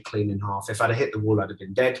my leg clean in half. If I'd have hit the wall, I'd have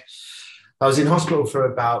been dead. I was in hospital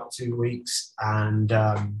for about 2 weeks. And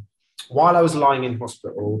while I was lying in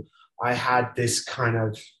hospital, I had this kind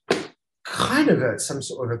of some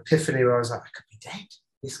sort of epiphany where I was like, I could be dead.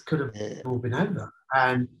 This could have all been over.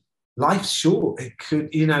 And life's short. It could,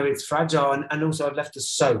 it's fragile. And also I've left a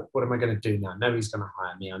soap. What am I going to do now? Nobody's going to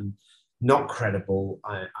hire me. I'm not credible.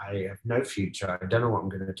 I have no future. I don't know what I'm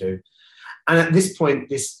going to do. And at this point,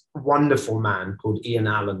 this wonderful man called Ian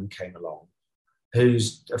Allen came along,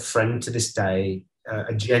 who's a friend to this day,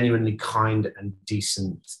 a genuinely kind and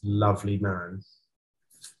decent, lovely man.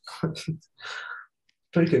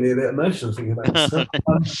 Making me a bit emotional thinking about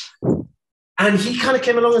this. And he kind of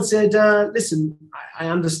came along and said, listen, I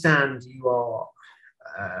understand you are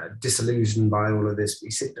disillusioned by all of this. But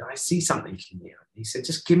he said, I see something in you. He said,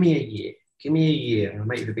 just give me a year. Give me a year and I'll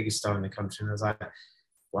make you the biggest star in the country. And I was like,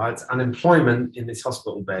 well, it's unemployment in this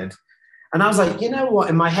hospital bed. And I was like, you know what?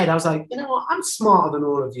 In my head, I was like, you know what? I'm smarter than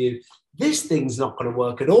all of you. This thing's not going to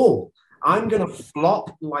work at all. I'm going to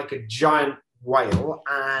flop like a giant whale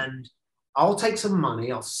and I'll take some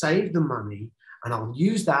money. I'll save the money. And I'll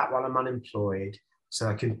use that while I'm unemployed so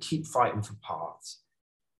I can keep fighting for parts.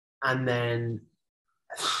 And then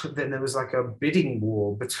there was like a bidding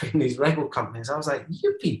war between these record companies. I was like,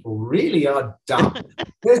 you people really are dumb.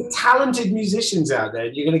 There's talented musicians out there.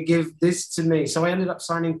 You're going to give this to me. So I ended up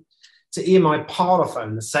signing to EMI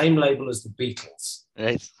Parlophone, the same label as the Beatles.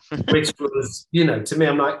 Right. Which was, to me,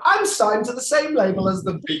 I'm like, I'm signed to the same label as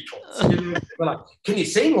the Beatles. We're like, can you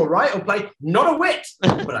sing or write or play? Not a whit,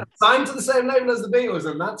 but I'm signed to the same label as the Beatles,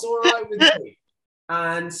 and that's all right with me.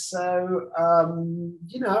 And so,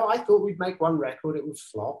 I thought we'd make one record, it would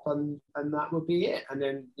flop, and that would be it. And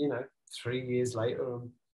then, 3 years later,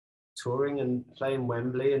 I'm touring and playing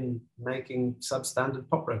Wembley and making substandard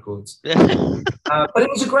pop records. But it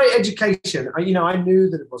was a great education. I knew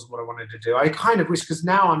that it wasn't what I wanted to do. I kind of wish, because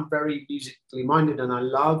now I'm very musically minded and I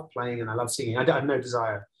love playing and I love singing. I have no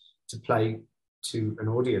desire to play to an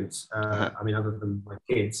audience, other than my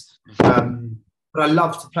kids. But I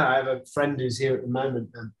love to play. I have a friend who's here at the moment,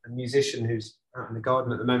 a musician who's out in the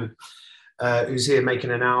garden at the moment, who's here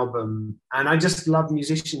making an album. And I just love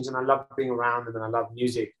musicians and I love being around them and I love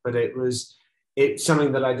music. But it's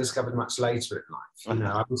something that I discovered much later in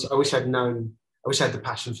life. I wish I'd known. I wish I had the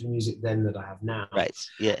passion for music then that I have now. Right.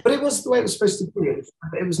 Yeah. But it was the way it was supposed to be.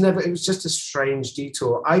 It was just a strange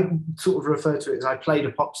detour. I sort of refer to it as I played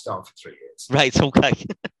a pop star for 3 years. Right. Okay.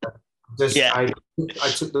 I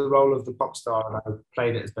took the role of the pop star and I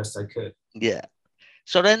played it as best I could. Yeah.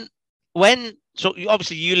 So then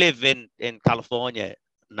obviously you live in California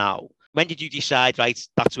now. When did you decide, right,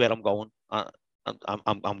 that's where I'm going?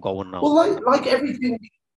 I'm going now. Well, like everything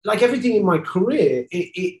in my career,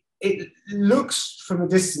 it looks from a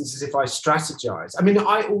distance as if I strategize. I mean,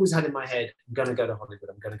 I always had in my head, I'm going to go to Hollywood.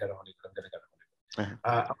 I'm going to go to Hollywood. I'm going to go to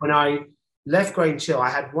Hollywood. When I left Grange Hill, I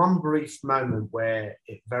had one brief moment where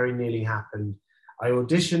it very nearly happened. I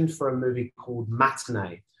auditioned for a movie called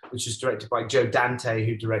Matinee, which was directed by Joe Dante,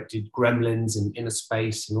 who directed Gremlins and Inner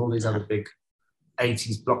Space and all these other big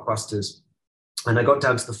 80s blockbusters. And I got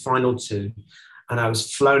down to the final two, and I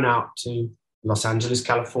was flown out to Los Angeles,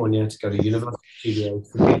 California, to go to Universal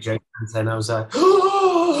Studios to meet Joe Dante. And I was like,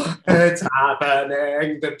 oh, it's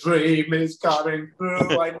happening. The dream is coming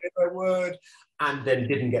through. I knew I would. And then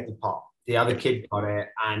didn't get the part. The other kid got it.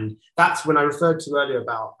 And that's when I referred to earlier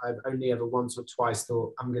about I've only ever once or twice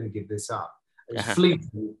thought, I'm going to give this up. It was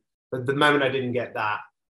fleeting. But the moment I didn't get that,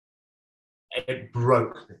 it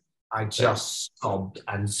broke me. I just sobbed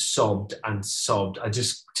and sobbed and sobbed.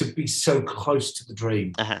 To be so close to the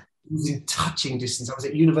dream. It was in touching distance. I was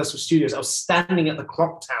at Universal Studios. I was standing at the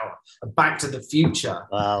clock tower of Back to the Future.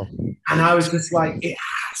 Wow. And I was just like, it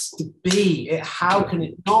has to be. How can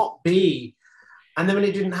it not be? And then when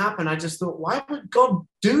it didn't happen, I just thought, why would God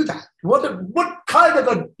do that? What kind of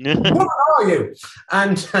what are you?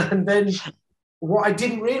 And then what I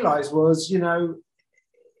didn't realize was,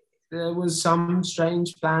 there was some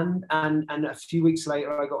strange plan. And a few weeks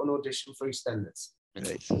later, I got an audition for EastEnders.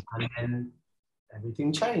 Right. And then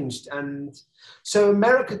everything changed. And so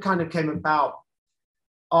America kind of came about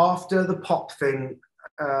after the pop thing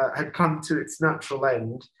had come to its natural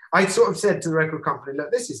end. I sort of said to the record company,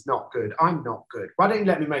 look, this is not good. I'm not good. Why don't you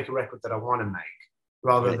let me make a record that I want to make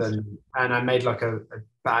rather than, and I made like a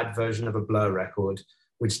bad version of a Blur record,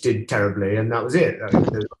 which did terribly. And that was it.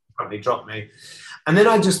 The company dropped me. And then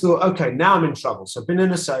I just thought, okay, now I'm in trouble. So I've been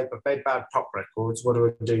in a soap, I've made bad pop records. What do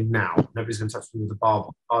I do now? Nobody's going to touch me with a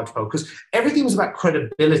barge pole. Because everything was about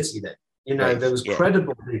credibility then. There was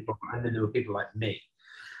credible people, and then there were people like me.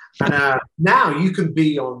 And now you can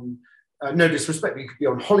be on, no disrespect, but you could be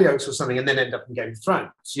on Hollyoaks or something and then end up in Game of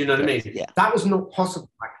Thrones. You know what I mean? Yeah. That was not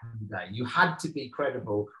possible back in the day. You had to be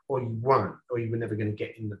credible or you weren't, or you were never going to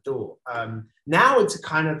get in the door. Now it's a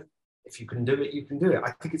kind of, if you can do it, you can do it.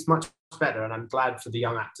 I think it's much better, and I'm glad for the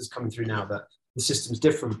young actors coming through now that the system's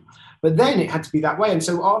different. But then it had to be that way. And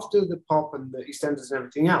so after the pop and the EastEnders and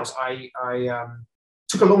everything else, I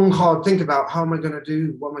took a long, hard think about how am I going to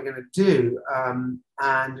do, what am I going to do?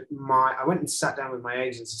 And I went and sat down with my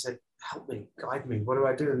agents and said, help me, guide me, what do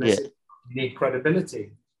I do? And they said, you need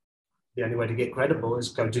credibility. The only way to get credible is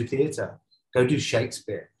go do theatre, go do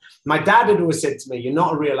Shakespeare. My dad had always said to me, you're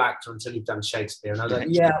not a real actor until you've done Shakespeare. And I was like,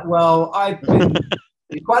 yeah, well, I've been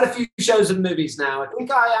in quite a few shows and movies now. I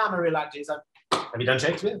think I am a real actor. He's like, have you done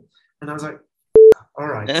Shakespeare? And I was like, all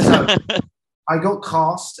right. So I got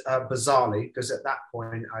cast bizarrely, because at that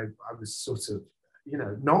point I was sort of, you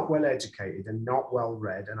know, not well educated and not well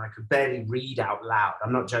read, and I could barely read out loud.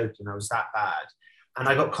 I'm not joking, I was that bad. And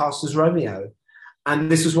I got cast as Romeo.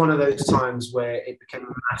 And this was one of those times where it became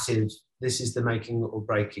massive. This is the making or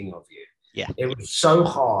breaking of you. Yeah. It was so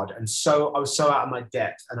hard, and I was so out of my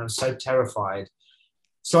depth, and I was so terrified.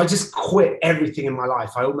 So I just quit everything in my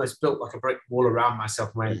life. I almost built like a brick wall around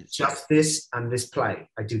myself and went, just this and this play.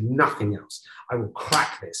 I do nothing else. I will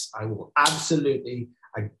crack this. I will absolutely,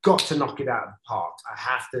 I got to knock it out of the park. I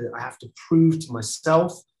have to prove to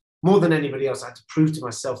myself, more than anybody else, I had to prove to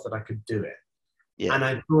myself that I could do it. Yeah. And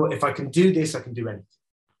I thought, if I can do this, I can do anything.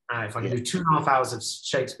 If I can do 2.5 hours of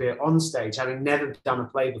Shakespeare on stage, having never done a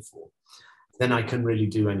play before, then I can really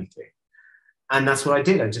do anything. And that's what I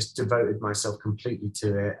did. I just devoted myself completely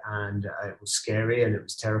to it. And it was scary and it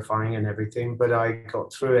was terrifying and everything, but I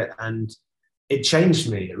got through it, and it changed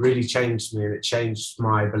me. It really changed me, and it changed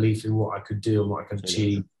my belief in what I could do and what I could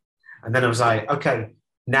achieve. And then I was like, okay,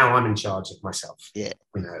 now I'm in charge of myself. Yeah.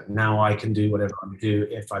 You know, now I can do whatever I do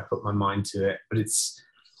if I put my mind to it. But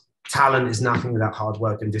talent is nothing without hard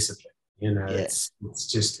work and discipline. You know, it's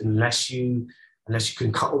just, unless you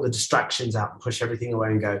can cut all the distractions out and push everything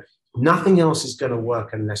away and go, nothing else is going to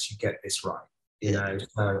work unless you get this right. You know,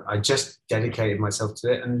 so I just dedicated myself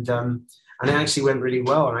to it, and it actually went really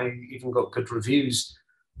well. And I even got good reviews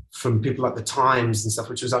from people like the Times and stuff,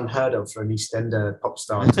 which was unheard of for an EastEnder pop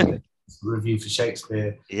star to get a review for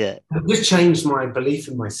Shakespeare. Yeah, it just changed my belief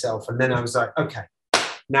in myself. And then I was like, okay,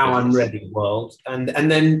 now I'm ready, world. And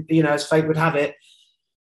then, you know, as fate would have it,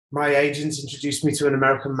 my agents introduced me to an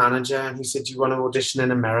American manager, and he said, "Do you want to audition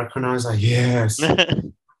in America?" And I was like, yes.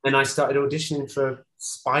 And I started auditioning for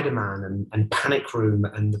Spider-Man and Panic Room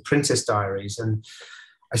and The Princess Diaries. And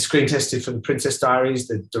I screen tested for The Princess Diaries.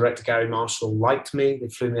 The director, Gary Marshall, liked me. They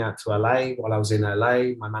flew me out to LA. While I was in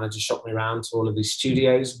LA, my manager shot me around to all of these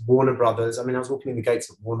studios, Warner Brothers. I mean, I was walking in the gates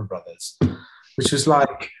of Warner Brothers, which was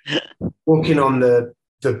like walking on the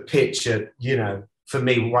pitch at, you know, for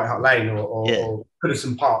me, White Hart Lane or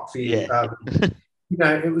Goodison Park for you. You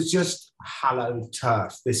know, it was just hallowed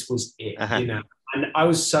turf. This was it, you know. And I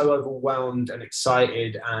was so overwhelmed and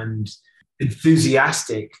excited and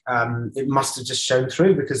enthusiastic. It must have just shown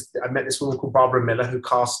through, because I met this woman called Barbara Miller, who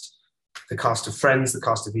cast the cast of Friends, the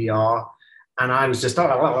cast of ER. And I was just,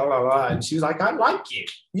 and she was like, I like you.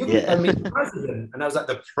 You can meet the president. And I was like,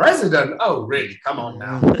 the president? Oh, really? Come on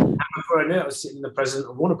now. And before I knew it, I was sitting in the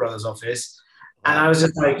president of Warner Brothers office. And I was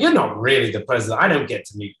just like, you're not really the president. I don't get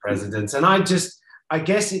to meet presidents. And I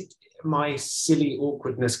guess my silly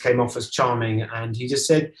awkwardness came off as charming, and he just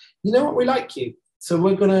said, you know what, we like you, so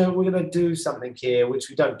we're gonna do something here which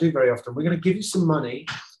we don't do very often. We're gonna give you some money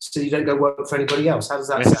so you don't go work for anybody else. How does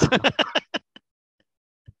that sound?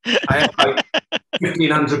 I had like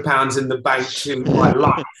 £1,500 in the bank to my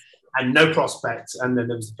life and no prospects. And then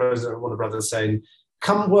there was the president of Warner Brothers saying,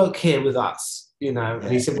 come work here with us, you know.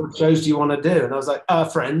 And he said, what shows do you want to do? And I was like,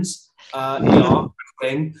 Friends,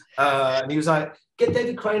 thing. And he was like, get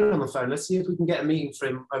David Crane on the phone. Let's see if we can get a meeting for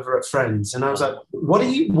him over at Friends. And I was like, what?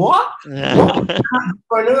 What?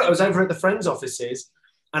 I was over at the Friends offices,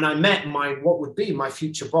 and I met what would be my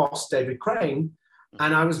future boss, David Crane,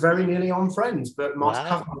 and I was very nearly on Friends. But Mark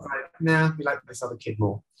Cover was like, nah, we like this other kid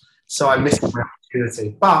more. So I missed my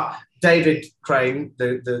opportunity. But David Crane,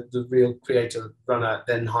 the real creator runner,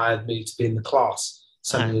 then hired me to be in the class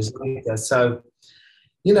some years later. So,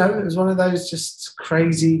 you know, it was one of those just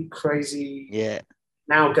crazy. Yeah.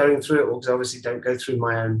 Now going through it all, because I obviously don't go through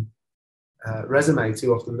my own resume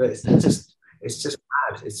too often, but it's just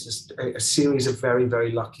mad. It's just a series of very,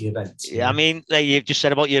 very lucky events. Yeah, I mean, like you've just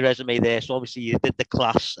said about your resume there. So obviously you did the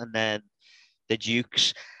class, and then the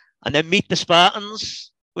Dukes, and then Meet the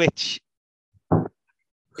Spartans, which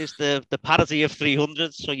is the parody of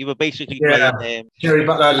 300. So you were basically playing Jerry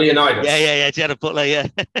Butler, Leonidas. Yeah, Jerry Butler, yeah.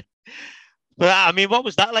 But I mean, what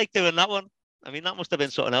was that like doing that one? I mean, that must have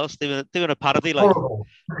been something else, doing a parody like. Horrible.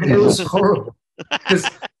 It was horrible because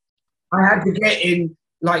I had to get in.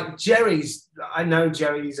 Like Jerry's, I know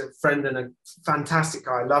Jerry's a friend and a fantastic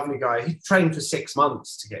guy, lovely guy. He trained for 6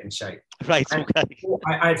 months to get in shape. Right, okay.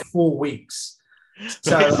 I had 4 weeks.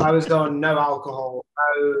 So I was on no alcohol,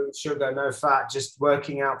 no sugar, no fat, just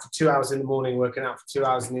working out for 2 hours in the morning, working out for 2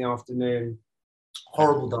 hours in the afternoon.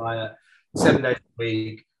 Horrible diet, 7 days a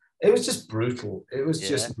week. It was just brutal. It was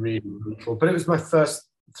just really brutal. But it was my first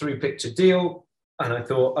 3-picture deal. And I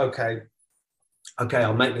thought, okay,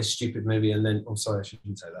 I'll make this stupid movie, and then, sorry, I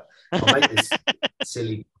shouldn't say that. I'll make this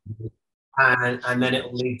silly movie, and then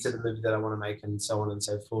it'll lead to the movie that I want to make, and so on and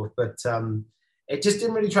so forth. But it just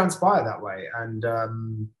didn't really transpire that way. And,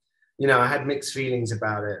 I had mixed feelings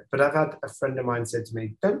about it. But I've had a friend of mine said to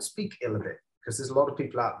me, don't speak ill of it, because there's a lot of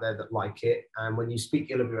people out there that like it. And when you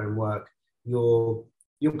speak ill of your own work, you're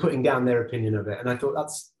putting down their opinion of it. And I thought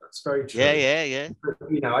that's very true. Yeah. But,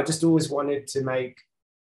 I just always wanted to make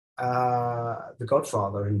The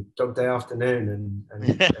Godfather and Dog Day Afternoon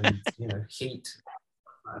and Heat,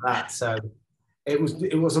 like that. So it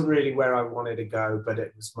wasn't really where I wanted to go, but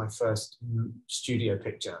it was my first studio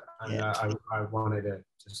picture, and I wanted to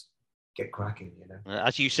just get cracking.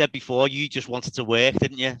 As you said before, you just wanted to work,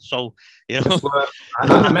 didn't you? So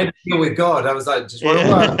I made a deal with God. I was like, just want to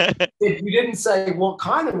work. If you didn't say what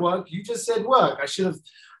kind of work, you just said work. I should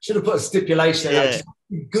have put a stipulation. Like,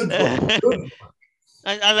 good work.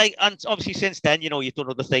 And obviously since then, you've done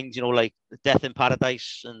other things, like Death in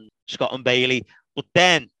Paradise and Scott and Bailey. But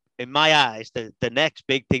then, in my eyes, the next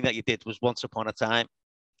big thing that you did was Once Upon a Time.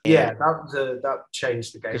 Yeah, that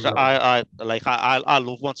changed the game. Because I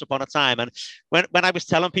love Once Upon a Time, and when I was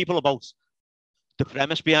telling people about the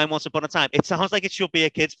premise behind Once Upon a Time, it sounds like it should be a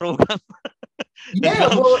kids program.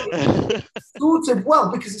 Sort of.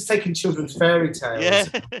 Well, because it's taking children's fairy tales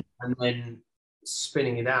and then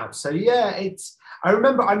spinning it out. So I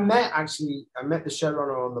remember I met the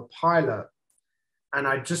showrunner on the pilot, and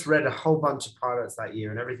I just read a whole bunch of pilots that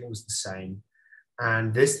year, and everything was the same,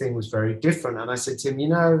 and this thing was very different. And I said to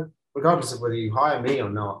him, regardless of whether you hire me or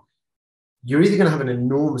not, you're either going to have an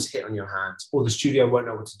enormous hit on your hands, or the studio won't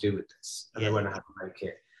know what to do with this, and they won't know how to make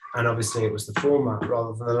it. And obviously it was the former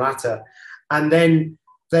rather than the latter. And then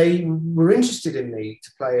they were interested in me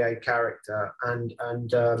to play a character, and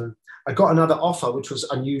I got another offer, which was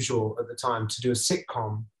unusual at the time, to do a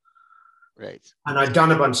sitcom. Right. And I'd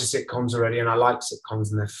done a bunch of sitcoms already, and I like sitcoms,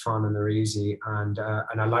 and they're fun and they're easy. And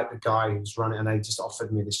I like the guy who's running, and they just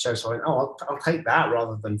offered me this show. So I went, I'll take that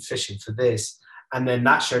rather than fishing for this. And then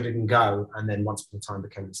that show didn't go. And then Once Upon a Time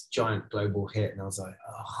became this giant global hit. And I was like,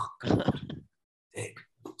 oh, God, Dick,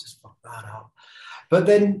 just fuck that up. But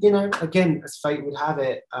then, again, as fate would have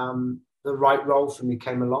it, the right role for me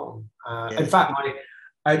came along. In fact,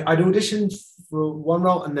 I'd auditioned for one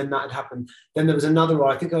role, and then that had happened. Then there was another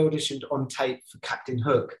role. I think I auditioned on tape for Captain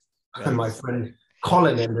Hook, and my friend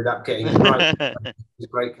Colin ended up getting it right. He was a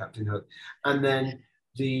great Captain Hook. And then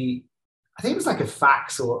I think it was like a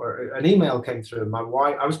fax or an email came through. And my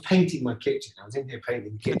wife, I was painting my kitchen. I was in here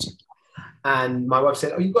painting the kitchen. And my wife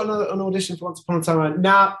said, you got an audition for Once Upon a Time? I went,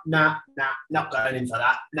 nah, not going in for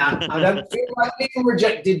that. Nah, I don't feel like being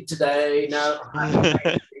rejected today. No,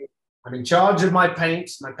 I'm in charge of my paint.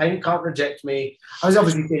 My paint can't reject me. I was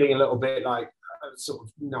obviously feeling a little bit like, sort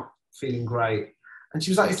of not feeling great. And she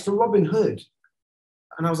was like, it's for Robin Hood.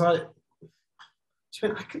 And I was like, she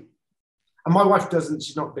went, and my wife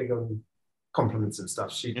she's not big on compliments and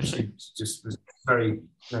stuff. She just was very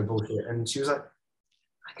no bullshit. And she was like,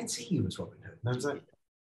 I can see you as Robin Hood. And I was like,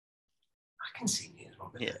 I can see me as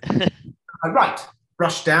Robin Hood. Right,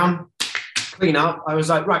 brush down, clean up. I was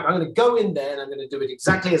like, right, I'm going to go in there and I'm going to do it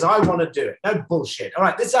exactly as I want to do it. No bullshit. All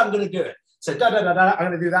right, this is how I'm going to do it. So I'm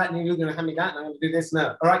going to do that, and you're going to hand me that, and I'm going to do this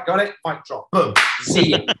now. All right, got it? Mic drop. Boom. See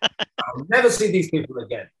you. I'll never see these people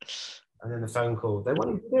again. And then the phone call. They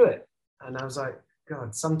wanted to do it. And I was like,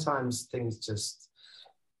 God, sometimes things just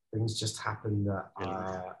happen that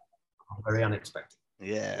are very unexpected.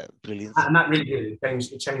 Yeah, brilliant. And that really did.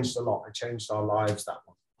 It changed a lot. It changed our lives, that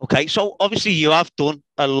one. Okay, so obviously you have done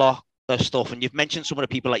a lot of stuff, and you've mentioned some of the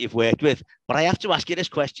people that you've worked with, but I have to ask you this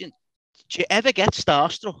question. Do you ever get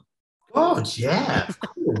starstruck? God, yeah, of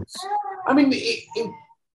course. I mean,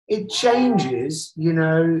 it changes,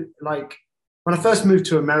 like when I first moved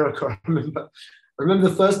to America, I remember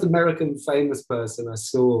the first American famous person I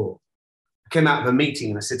saw. I came out of a meeting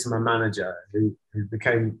and I said to my manager, who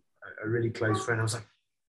became a really close friend, I was like,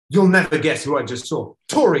 you'll never guess who I just saw.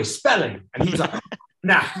 Tori Spelling. And he was like,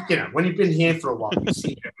 Now, when you've been here for a while, you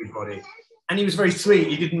see everybody. And he was very sweet.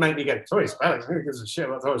 He didn't make me go, Tori Spelling. Who gives a shit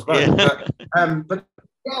about Tori Spelling? Yeah. But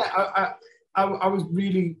yeah, I was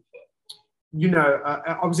really,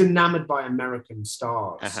 I was enamored by American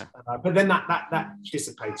stars. But then that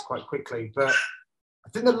dissipates quite quickly. But I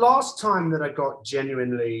think the last time that I got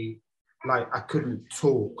genuinely, like, I couldn't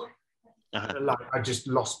talk, like I just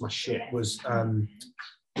lost my shit, was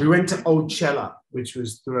we went to Old Chella, which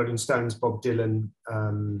was the Rolling Stones, Bob Dylan,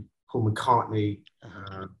 Paul McCartney,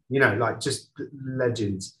 like just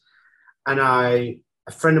legends. And a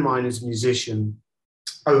friend of mine is a musician.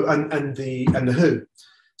 Oh, and the Who.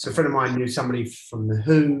 So a friend of mine knew somebody from the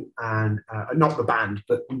Who, and not the band,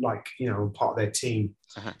 but like, part of their team.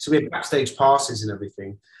 So we had backstage passes and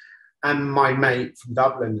everything. And my mate from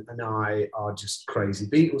Dublin and I are just crazy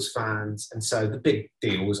Beatles fans. And so the big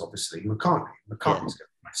deal was obviously McCartney. McCartney's going.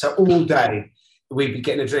 So all day we'd be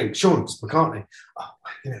getting a drink. Sean, it's McCartney. Oh,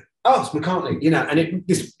 it's McCartney. And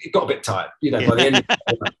it got a bit tired. By the end of the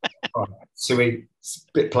day, so it's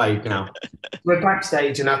a bit played now. We're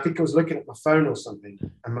backstage, and I think I was looking at my phone or something,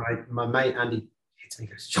 and my mate Andy hits me.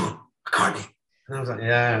 He goes, Sean, McCartney. And I was like,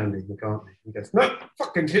 yeah, Andy, McCartney. He goes, no,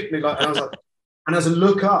 fucking hit me. And I was like, and as I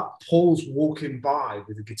look up, Paul's walking by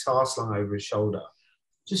with a guitar slung over his shoulder.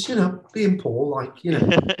 Just, being Paul, like,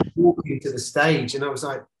 walking to the stage. And I was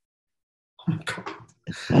like, oh my God.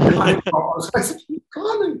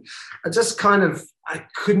 I just kind of, I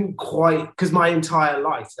couldn't quite, because my entire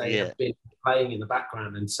life they have been playing in the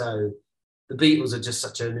background. And so the Beatles are just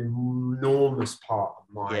such an enormous part of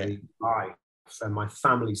my life and my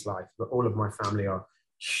family's life. But all of my family are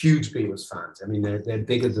huge Beatles fans. I mean,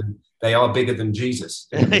 they are bigger than Jesus.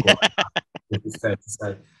 It's fair to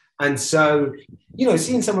say. And so,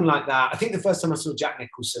 seeing someone like that, I think the first time I saw Jack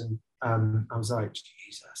Nicholson, I was like,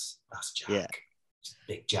 Jesus, that's Jack. Yeah.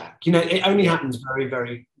 Big Jack. It only happens very,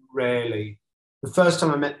 very rarely. The first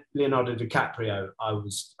time I met Leonardo DiCaprio, I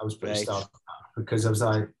was pretty starstruck, because I was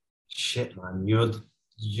like, shit, man, you're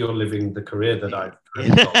living the career that I've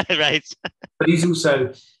got. Right. But he's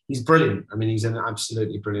brilliant. I mean, he's an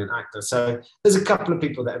absolutely brilliant actor. So there's a couple of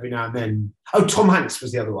people that every now and then. Oh, Tom Hanks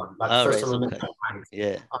was the other one. Like the first time I met Tom Hanks.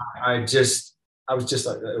 Yeah. I was just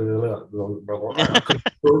like, I couldn't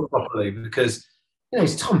talk properly, because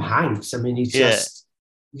he's Tom Hanks. I mean, he's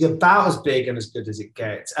about as big and as good as it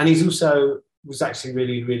gets. And he's also was actually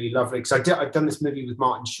really, really lovely, because I'd done this movie with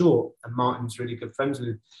Martin Short, and Martin's really good friends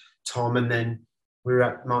with Tom. And then we were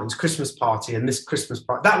at Martin's Christmas party, and this Christmas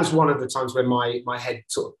party, that was one of the times when my head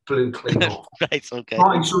sort of blew clean off. Right, okay.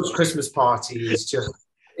 Martin Short's Christmas party is just,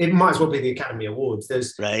 it might as well be the Academy Awards.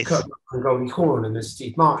 There's Kurt and Goldie Hawn, and there's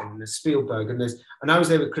Steve Martin, and there's Spielberg, and I was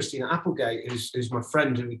there with Christina Applegate, who's my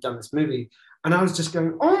friend who we'd done this movie. And I was just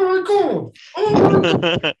going, oh my God.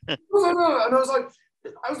 And I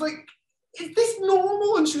was like, is this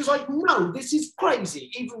normal? And she was like, no, this is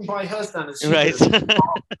crazy. Even by her standards,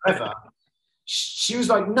 she was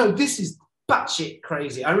like, no, this is batshit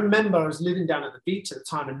crazy. I remember I was living down at the beach at the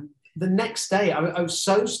time, and the next day I was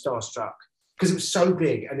so starstruck, because it was so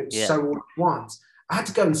big and it was so all at once. I had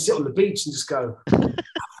to go and sit on the beach and just go, oh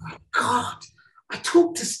my God. I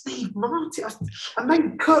talked to Steve Martin. I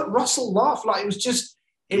made Kurt Russell laugh. Like, it was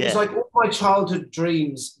like all my childhood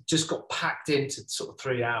dreams just got packed into sort of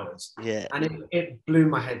 3 hours. Yeah. And it blew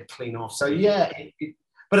my head clean off. So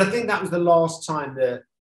but I think that was the last time that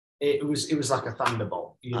it was like a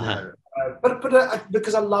thunderbolt, but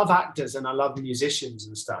because I love actors and I love musicians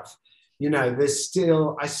and stuff, but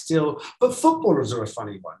footballers are a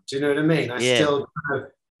funny one. Do you know what I mean?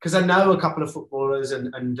 Because I know a couple of footballers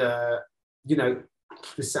and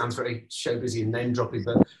this sounds very showbizy and name dropping,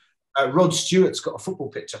 but Rod Stewart's got a football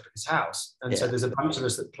pitch up at his house. And so there's a bunch of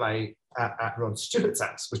us that play at Rod Stewart's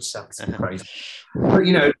house, which sounds crazy. But,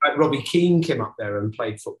 like Robbie Keane came up there and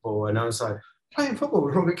played football. And I was like, playing football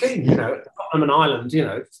with Robbie Keane, I'm an island,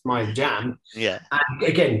 it's my jam. Yeah. And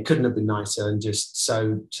again, couldn't have been nicer, and just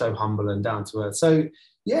so humble and down to earth. So,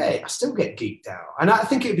 I still get geeked out. And I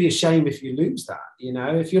think it'd be a shame if you lose that,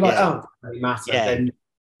 if you're like, oh, it doesn't really matter,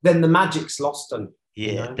 then the magic's lost on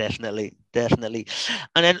you. Yeah, definitely.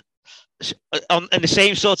 And then in the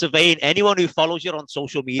same sort of vein, anyone who follows you on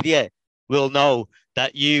social media will know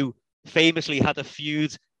that you famously had a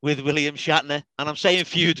feud with William Shatner, and I'm saying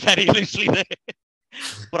feud very loosely there,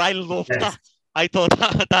 but I loved that. I thought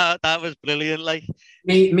that was brilliant. Like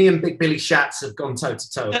me and Big Billy Shatz have gone toe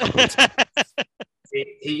to toe.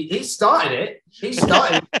 He started it. He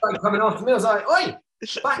started coming after me. I was like, oi,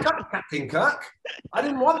 back up, Captain Kirk. I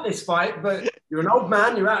didn't want this fight, but you're an old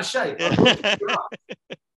man. You're out of shape.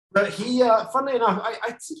 But he, funnily enough, I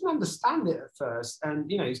didn't understand it at first.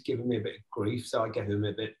 And, you know, he's giving me a bit of grief. So I gave him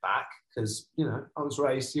a bit back because, you know, I was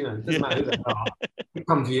raised, you know, it doesn't matter who they are. They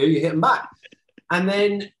come for you, you hit them back. And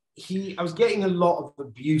then I was getting a lot of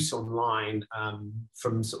abuse online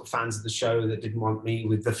from sort of fans of the show that didn't want me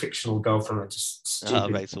with the fictional girlfriend. Just stupid. Oh,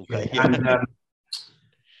 right, okay.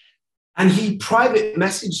 And he private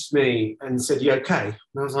messaged me and said, "You okay?"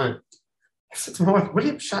 And I was like, I said to my wife,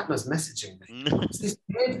 "William Shatner's messaging me. Is this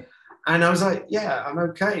kid?" And I was like, "Yeah, I'm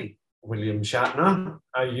okay, William Shatner.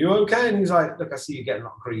 Are you okay?" And he's like, "Look, I see you getting a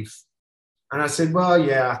lot of grief." And I said, "Well,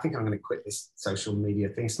 yeah, I think I'm going to quit this social media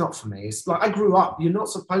thing. It's not for me. It's like I grew up. You're not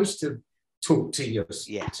supposed to talk to your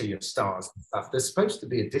stars and stuff. There's supposed to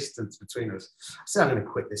be a distance between us." I said, "I'm going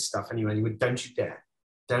to quit this stuff anyway." And he went, "Don't you dare.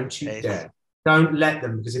 Don't you dare. Don't let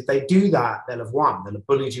them, because if they do that, they'll have won. They'll have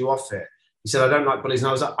bullied you off it." He said, "I don't like bullies." And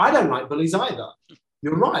I was like, "I don't like bullies either.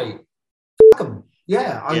 You're right. Fuck them.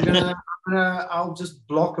 Yeah, I'll just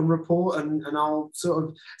block and report and I'll sort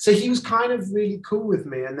of..." So he was kind of really cool with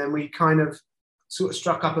me. And then we kind of sort of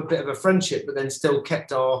struck up a bit of a friendship, but then still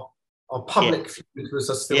kept our public feud because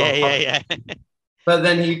I still But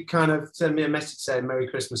then he kind of sent me a message saying "Merry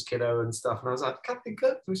Christmas, kiddo" and stuff. And I was like, "Can't be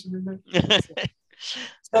good."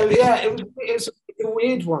 So yeah, it was a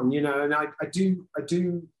weird one, you know, and I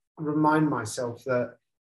do remind myself that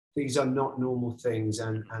these are not normal things,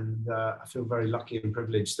 and I feel very lucky and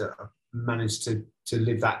privileged that I managed to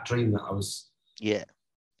live that dream that I was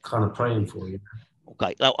kind of praying for, you know.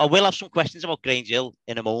 Okay, now I will have some questions about Grange Hill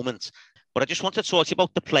in a moment, but I just want to talk to you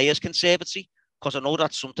about the Players Conservatory, because I know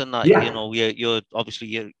that's something that you know you're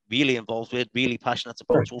obviously really involved with, really passionate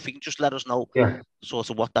about. So if you can just let us know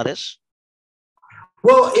sort of what that is.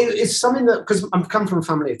 Well, it's something that, because I've come from a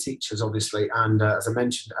family of teachers, obviously, and as I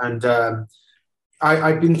mentioned, and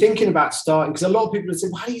I've been thinking about starting, because a lot of people have said,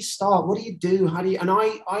 "How do you start? What do you do? How do you?" And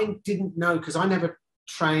I didn't know, because I never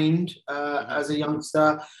trained as a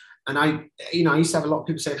youngster, and I used to have a lot of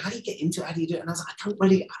people saying, "How do you get into it? How do you do it?" And I was like, I don't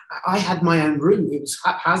really. I had my own route. It was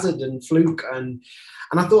haphazard and fluke, and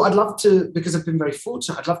I thought I'd love to, because I've been very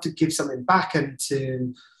fortunate. I'd love to give something back and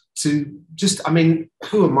to just, I mean,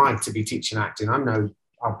 who am I to be teaching acting? I'm no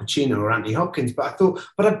Al Pacino or Anthony Hopkins, but I thought,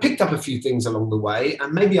 but I picked up a few things along the way,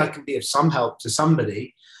 and maybe I can be of some help to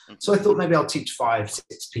somebody. So I thought maybe I'll teach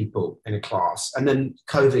 5-6 people in a class, and then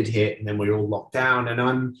COVID hit, and then we were all locked down. And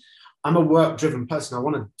I'm a work-driven person. I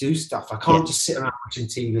want to do stuff. I can't just sit around watching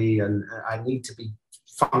TV, and I need to be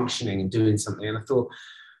functioning and doing something. And I thought,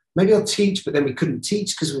 maybe I'll teach, but then we couldn't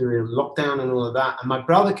teach because we were in lockdown and all of that. And my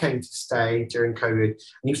brother came to stay during COVID,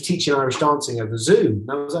 and he was teaching Irish dancing over Zoom.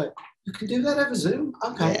 And I was like, "You can do that over Zoom?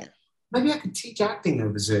 Okay. Maybe I could teach acting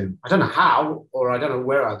over Zoom." I don't know how, or I don't know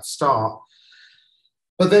where I'd start.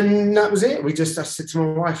 But then that was it. I said to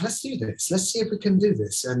my wife, "Let's do this. Let's see if we can do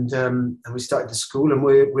this." And we started the school, and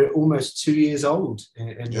we're almost 2 years old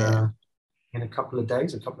in a couple of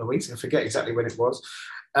days, a couple of weeks. I forget exactly when it was.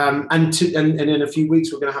 And in a few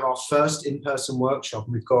weeks, we're going to have our first in-person workshop.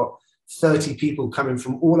 And we've got 30 people coming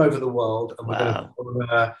from all over the world, and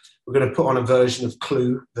we're going to put on a version of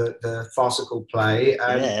Clue, the farcical play.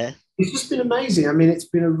 And it's just been amazing. I mean, it's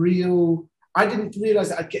been a real. I didn't realize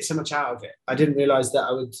that I'd get so much out of it. I didn't realize that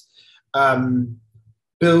I would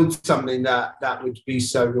build something that would be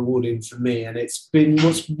so rewarding for me. And it's been,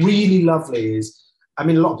 what's really lovely is, I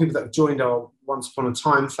mean, a lot of people that have joined are Once Upon a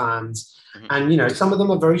Time fans. And, you know, some of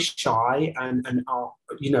them are very shy and are,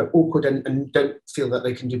 you know, awkward and don't feel that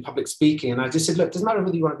they can do public speaking. And I just said, look, it doesn't matter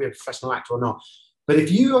whether you want to be a professional actor or not, but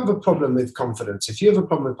if you have a problem with confidence, if you have a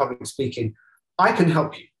problem with public speaking, I can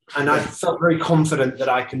help you. And I felt very confident that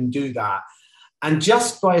I can do that. And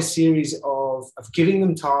just by a series of giving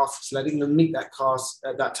them tasks, letting them meet that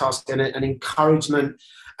task and encouragement.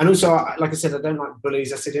 And also, like I said, I don't like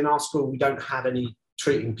bullies. I said in our school, we don't have any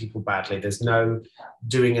treating people badly. There's no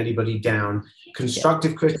doing anybody down.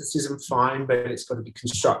 Constructive criticism, fine, but it's got to be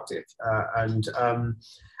constructive. And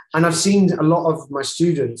I've seen a lot of my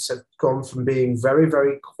students have gone from being very,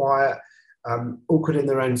 very quiet, awkward in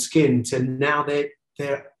their own skin, to now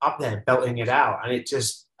they're up there belting it out. And it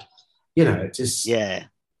just, you know, it just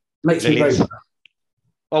makes me very proud.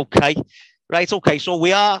 Okay. Right. Okay. So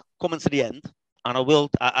we are coming to the end, and I will,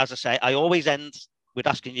 as I say, I always end with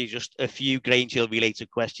asking you just a few Grange Hill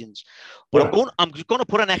related questions, but I'm going to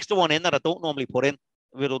put an extra one in that I don't normally put in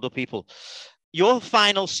with other people. Your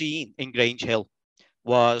final scene in Grange Hill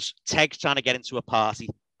was Ted trying to get into a party,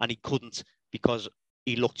 and he couldn't because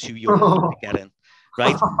he looked too young to get in.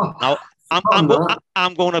 Right. Now,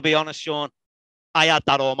 I'm going to be honest, Sean. I had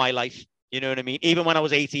that all my life. You know what I mean? Even when I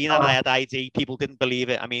was 18 and I had ID, people didn't believe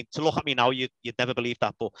it. I mean, to look at me now, you'd never believe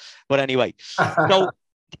that. But anyway, so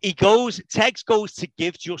Tegs goes to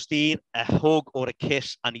give Justine a hug or a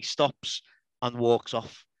kiss, and he stops and walks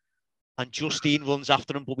off. And Justine runs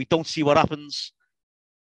after him, but we don't see what happens.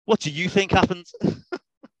 What do you think happened?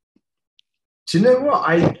 Do you know what?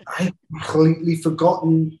 I completely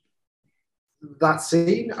forgotten that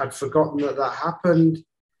scene. I'd forgotten that happened.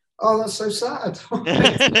 Oh, that's so sad.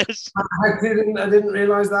 I didn't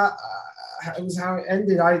realise that it was how it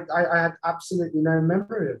ended. I had absolutely no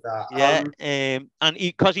memory of that. Yeah, and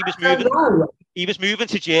because he was moving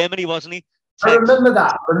to Germany, wasn't he? I remember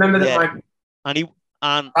that. I remember that my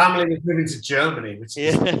family was moving to Germany, which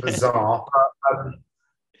is bizarre. But,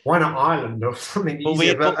 why not Ireland or something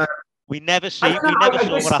easier? We never saw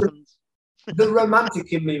what happened. The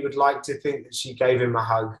romantic in me would like to think that she gave him a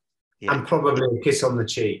hug and probably a kiss on the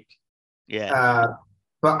cheek. Yeah.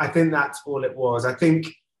 But I think that's all it was. I think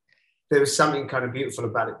there was something kind of beautiful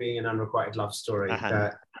about it being an unrequited love story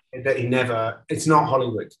that he never. It's not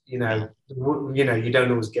Hollywood, you know. You don't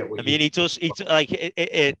always get what. I mean, he does.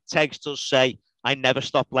 Tegs does say, "I never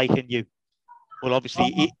stopped liking you." Well,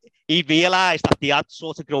 obviously, he realised that they had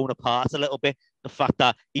sort of grown apart a little bit. The fact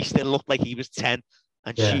that he still looked like he was 10,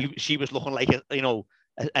 and she was looking like an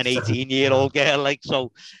 18-year-old girl. Like,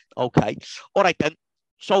 so, okay, all right then.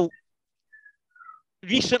 So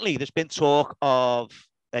recently, there's been talk of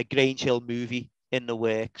a Grange Hill movie in the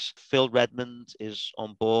works. Phil Redmond is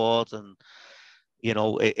on board, and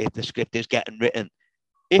the script is getting written.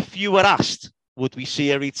 If you were asked, would we see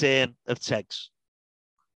a return of Tegs?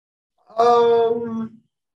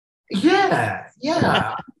 Yeah,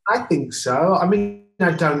 I think so. I mean,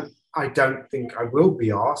 I don't think I will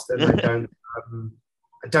be asked, and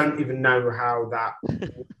I don't even know how that.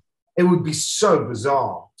 It would be so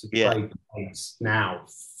bizarre to play Tegs now,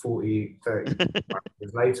 40, 30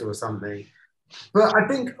 years later or something. But I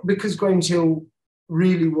think because Grange Hill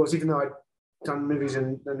really was, even though I'd done movies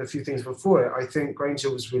and a few things before it, I think Grange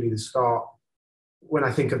Hill was really the start. When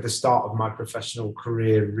I think of the start of my professional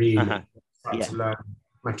career, really, to learn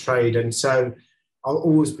my trade. And so I'll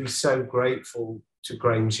always be so grateful to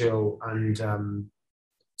Grange Hill and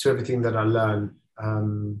to everything that I learned.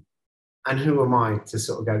 And who am I to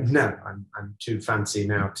sort of go, no, I'm too fancy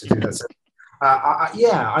now to do that. So,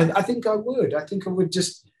 I think I would. I think I would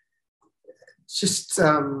just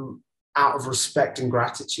out of respect and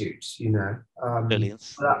gratitude,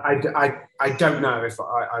 Brilliant. I don't know if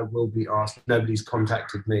I will be asked. Nobody's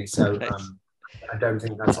contacted me, so I don't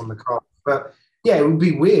think that's on the card. But yeah, it would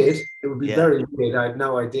be weird. It would be very weird. I had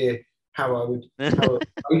no idea how I would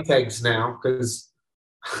eat eggs now because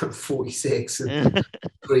I'm 46 and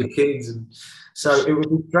 3 kids, and so it would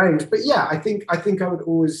be strange. But yeah, I think I would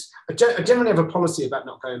always. I generally have a policy about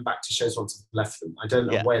not going back to shows once I've left them. I don't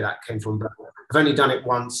know where that came from, but I've only done it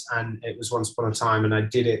once, and it was once upon a time, and I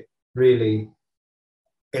did it really,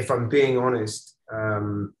 if I'm being honest,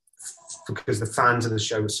 because the fans of the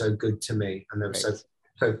show were so good to me, and they were so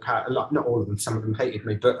not all of them, some of them hated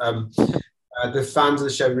me, but the fans of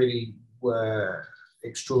the show really were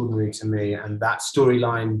extraordinary to me. And that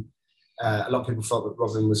storyline, a lot of people felt that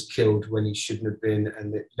Robin was killed when he shouldn't have been,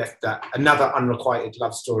 and it left that another unrequited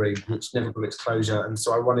love story which never got its closure. And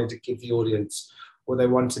so I wanted to give the audience what they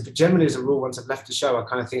wanted. But generally, as a rule, once I've left the show, I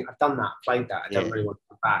kind of think I've done that, played that. I don't really want to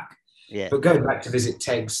go back. Yeah. But going back to visit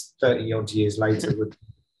Tegs 30 odd years later would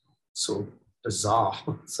sort of bizarre.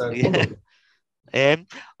 So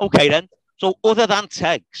okay then. So other than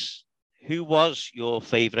Tegs, who was your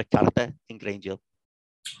favourite character in Grange Hill?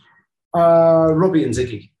 Robbie and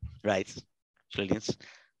Ziggy. Right. Brilliant.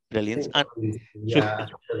 And yeah.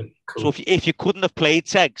 Really So cool. if you couldn't have played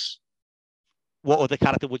Tegs, what other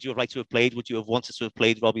character would you have liked to have played? Would you have wanted to have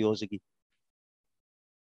played Robbie or Ziggy?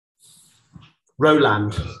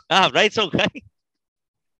 Roland. Right, okay.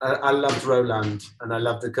 I loved Roland, and I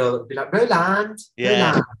loved the girl that would be like, Roland.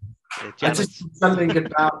 Yeah. Roland. I just something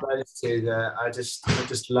about those two that I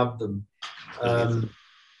just love them.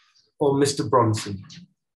 Or Mr. Bronson.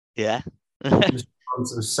 Yeah. Mr.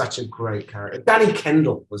 Bronson was such a great character. Danny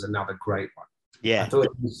Kendall was another great one. Yeah. I thought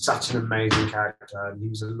he was such an amazing character, and he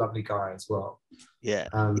was a lovely guy as well. Yeah.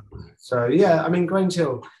 So yeah, I mean, Grange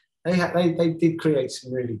Hill, they did create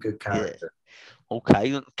some really good characters. Yeah.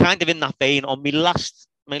 Okay, kind of in that vein. On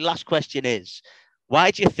my last question is,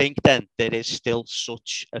 why do you think then there is still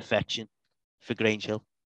such affection for Grange Hill?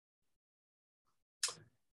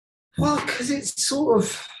 Well, because it's sort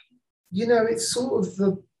of,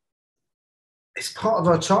 it's part of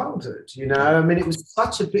our childhood, I mean, it was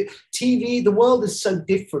such a big TV. The world is so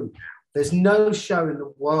different. There's no show in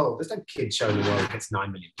the world. There's no kid show in the world that gets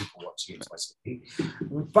 9 million people watching it twice a week.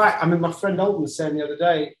 In fact, I mean, my friend Alton was saying the other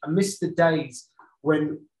day, I miss the days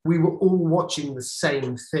when we were all watching the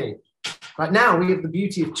same thing. Like now we have the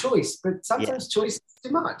beauty of choice, but sometimes choice is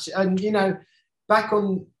too much. And, back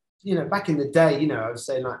in the day, I was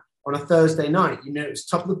saying like on a Thursday night, it was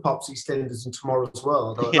Top of the Pops, EastEnders and Tomorrow's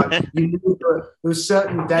World. Or like, there were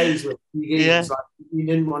certain days where TV was like, you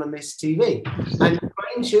didn't want to miss TV. And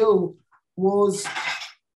Grange Hill was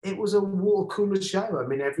a water cooler show. I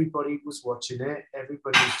mean, everybody was watching it.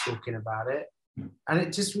 Everybody was talking about it. And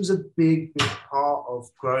it just was a big, big part of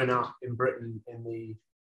growing up in Britain in the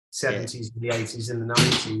 70s, and the 80s and the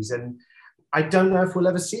 90s. And I don't know if we'll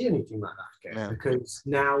ever see anything like that again, because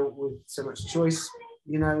now with so much choice,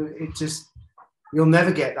 you'll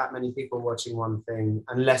never get that many people watching one thing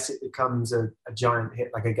unless it becomes a giant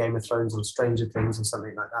hit like a Game of Thrones or Stranger Things or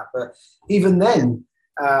something like that. But even then,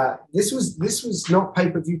 this was not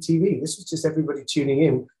pay-per-view TV. This was just everybody tuning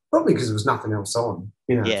in, probably because there was nothing else on,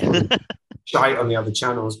 shite on the other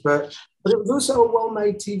channels. But it was also a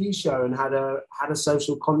well-made TV show and had a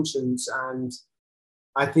social conscience, and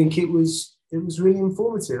I think it was really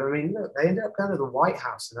informative. I mean, look, they ended up going to the White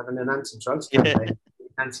House and having an anti-drugs campaign,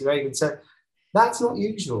 anti-Reagan. So that's not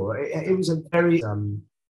usual. It was a very it's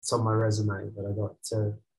on my resume that I got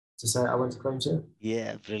to say I went to Grange Hill.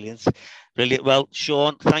 Yeah, brilliant. Well,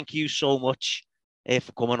 Sean, thank you so much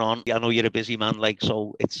for coming on. I know you're a busy man,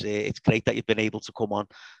 so it's great that you've been able to come on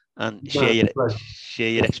and share your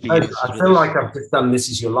experience. I feel like I've just done This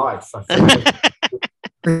Is Your Life. I feel like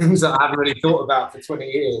things that I haven't really thought about for 20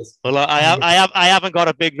 years. Well, I haven't got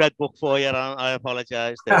a big red book for you. I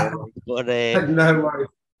apologise. But no worries.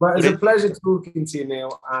 But it's a pleasure talking to you,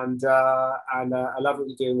 Neil, and I love what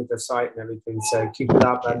you're doing with the site and everything. So keep it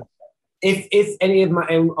up. And if any of my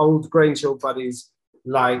old Grange Hill buddies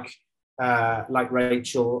like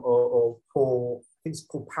Rachel or Paul, I think it's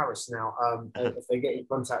Paul Paris now, if they get in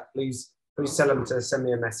contact, please tell them to send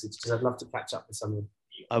me a message, because I'd love to catch up with someone.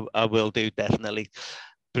 I will do, definitely.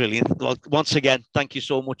 Brilliant. Well, once again, thank you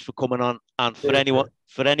so much for coming on. And for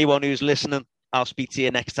anyone who's listening, I'll speak to you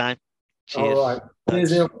next time. Cheers. All right.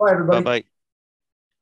 Cheers, Neil. Bye, everybody. Bye-bye.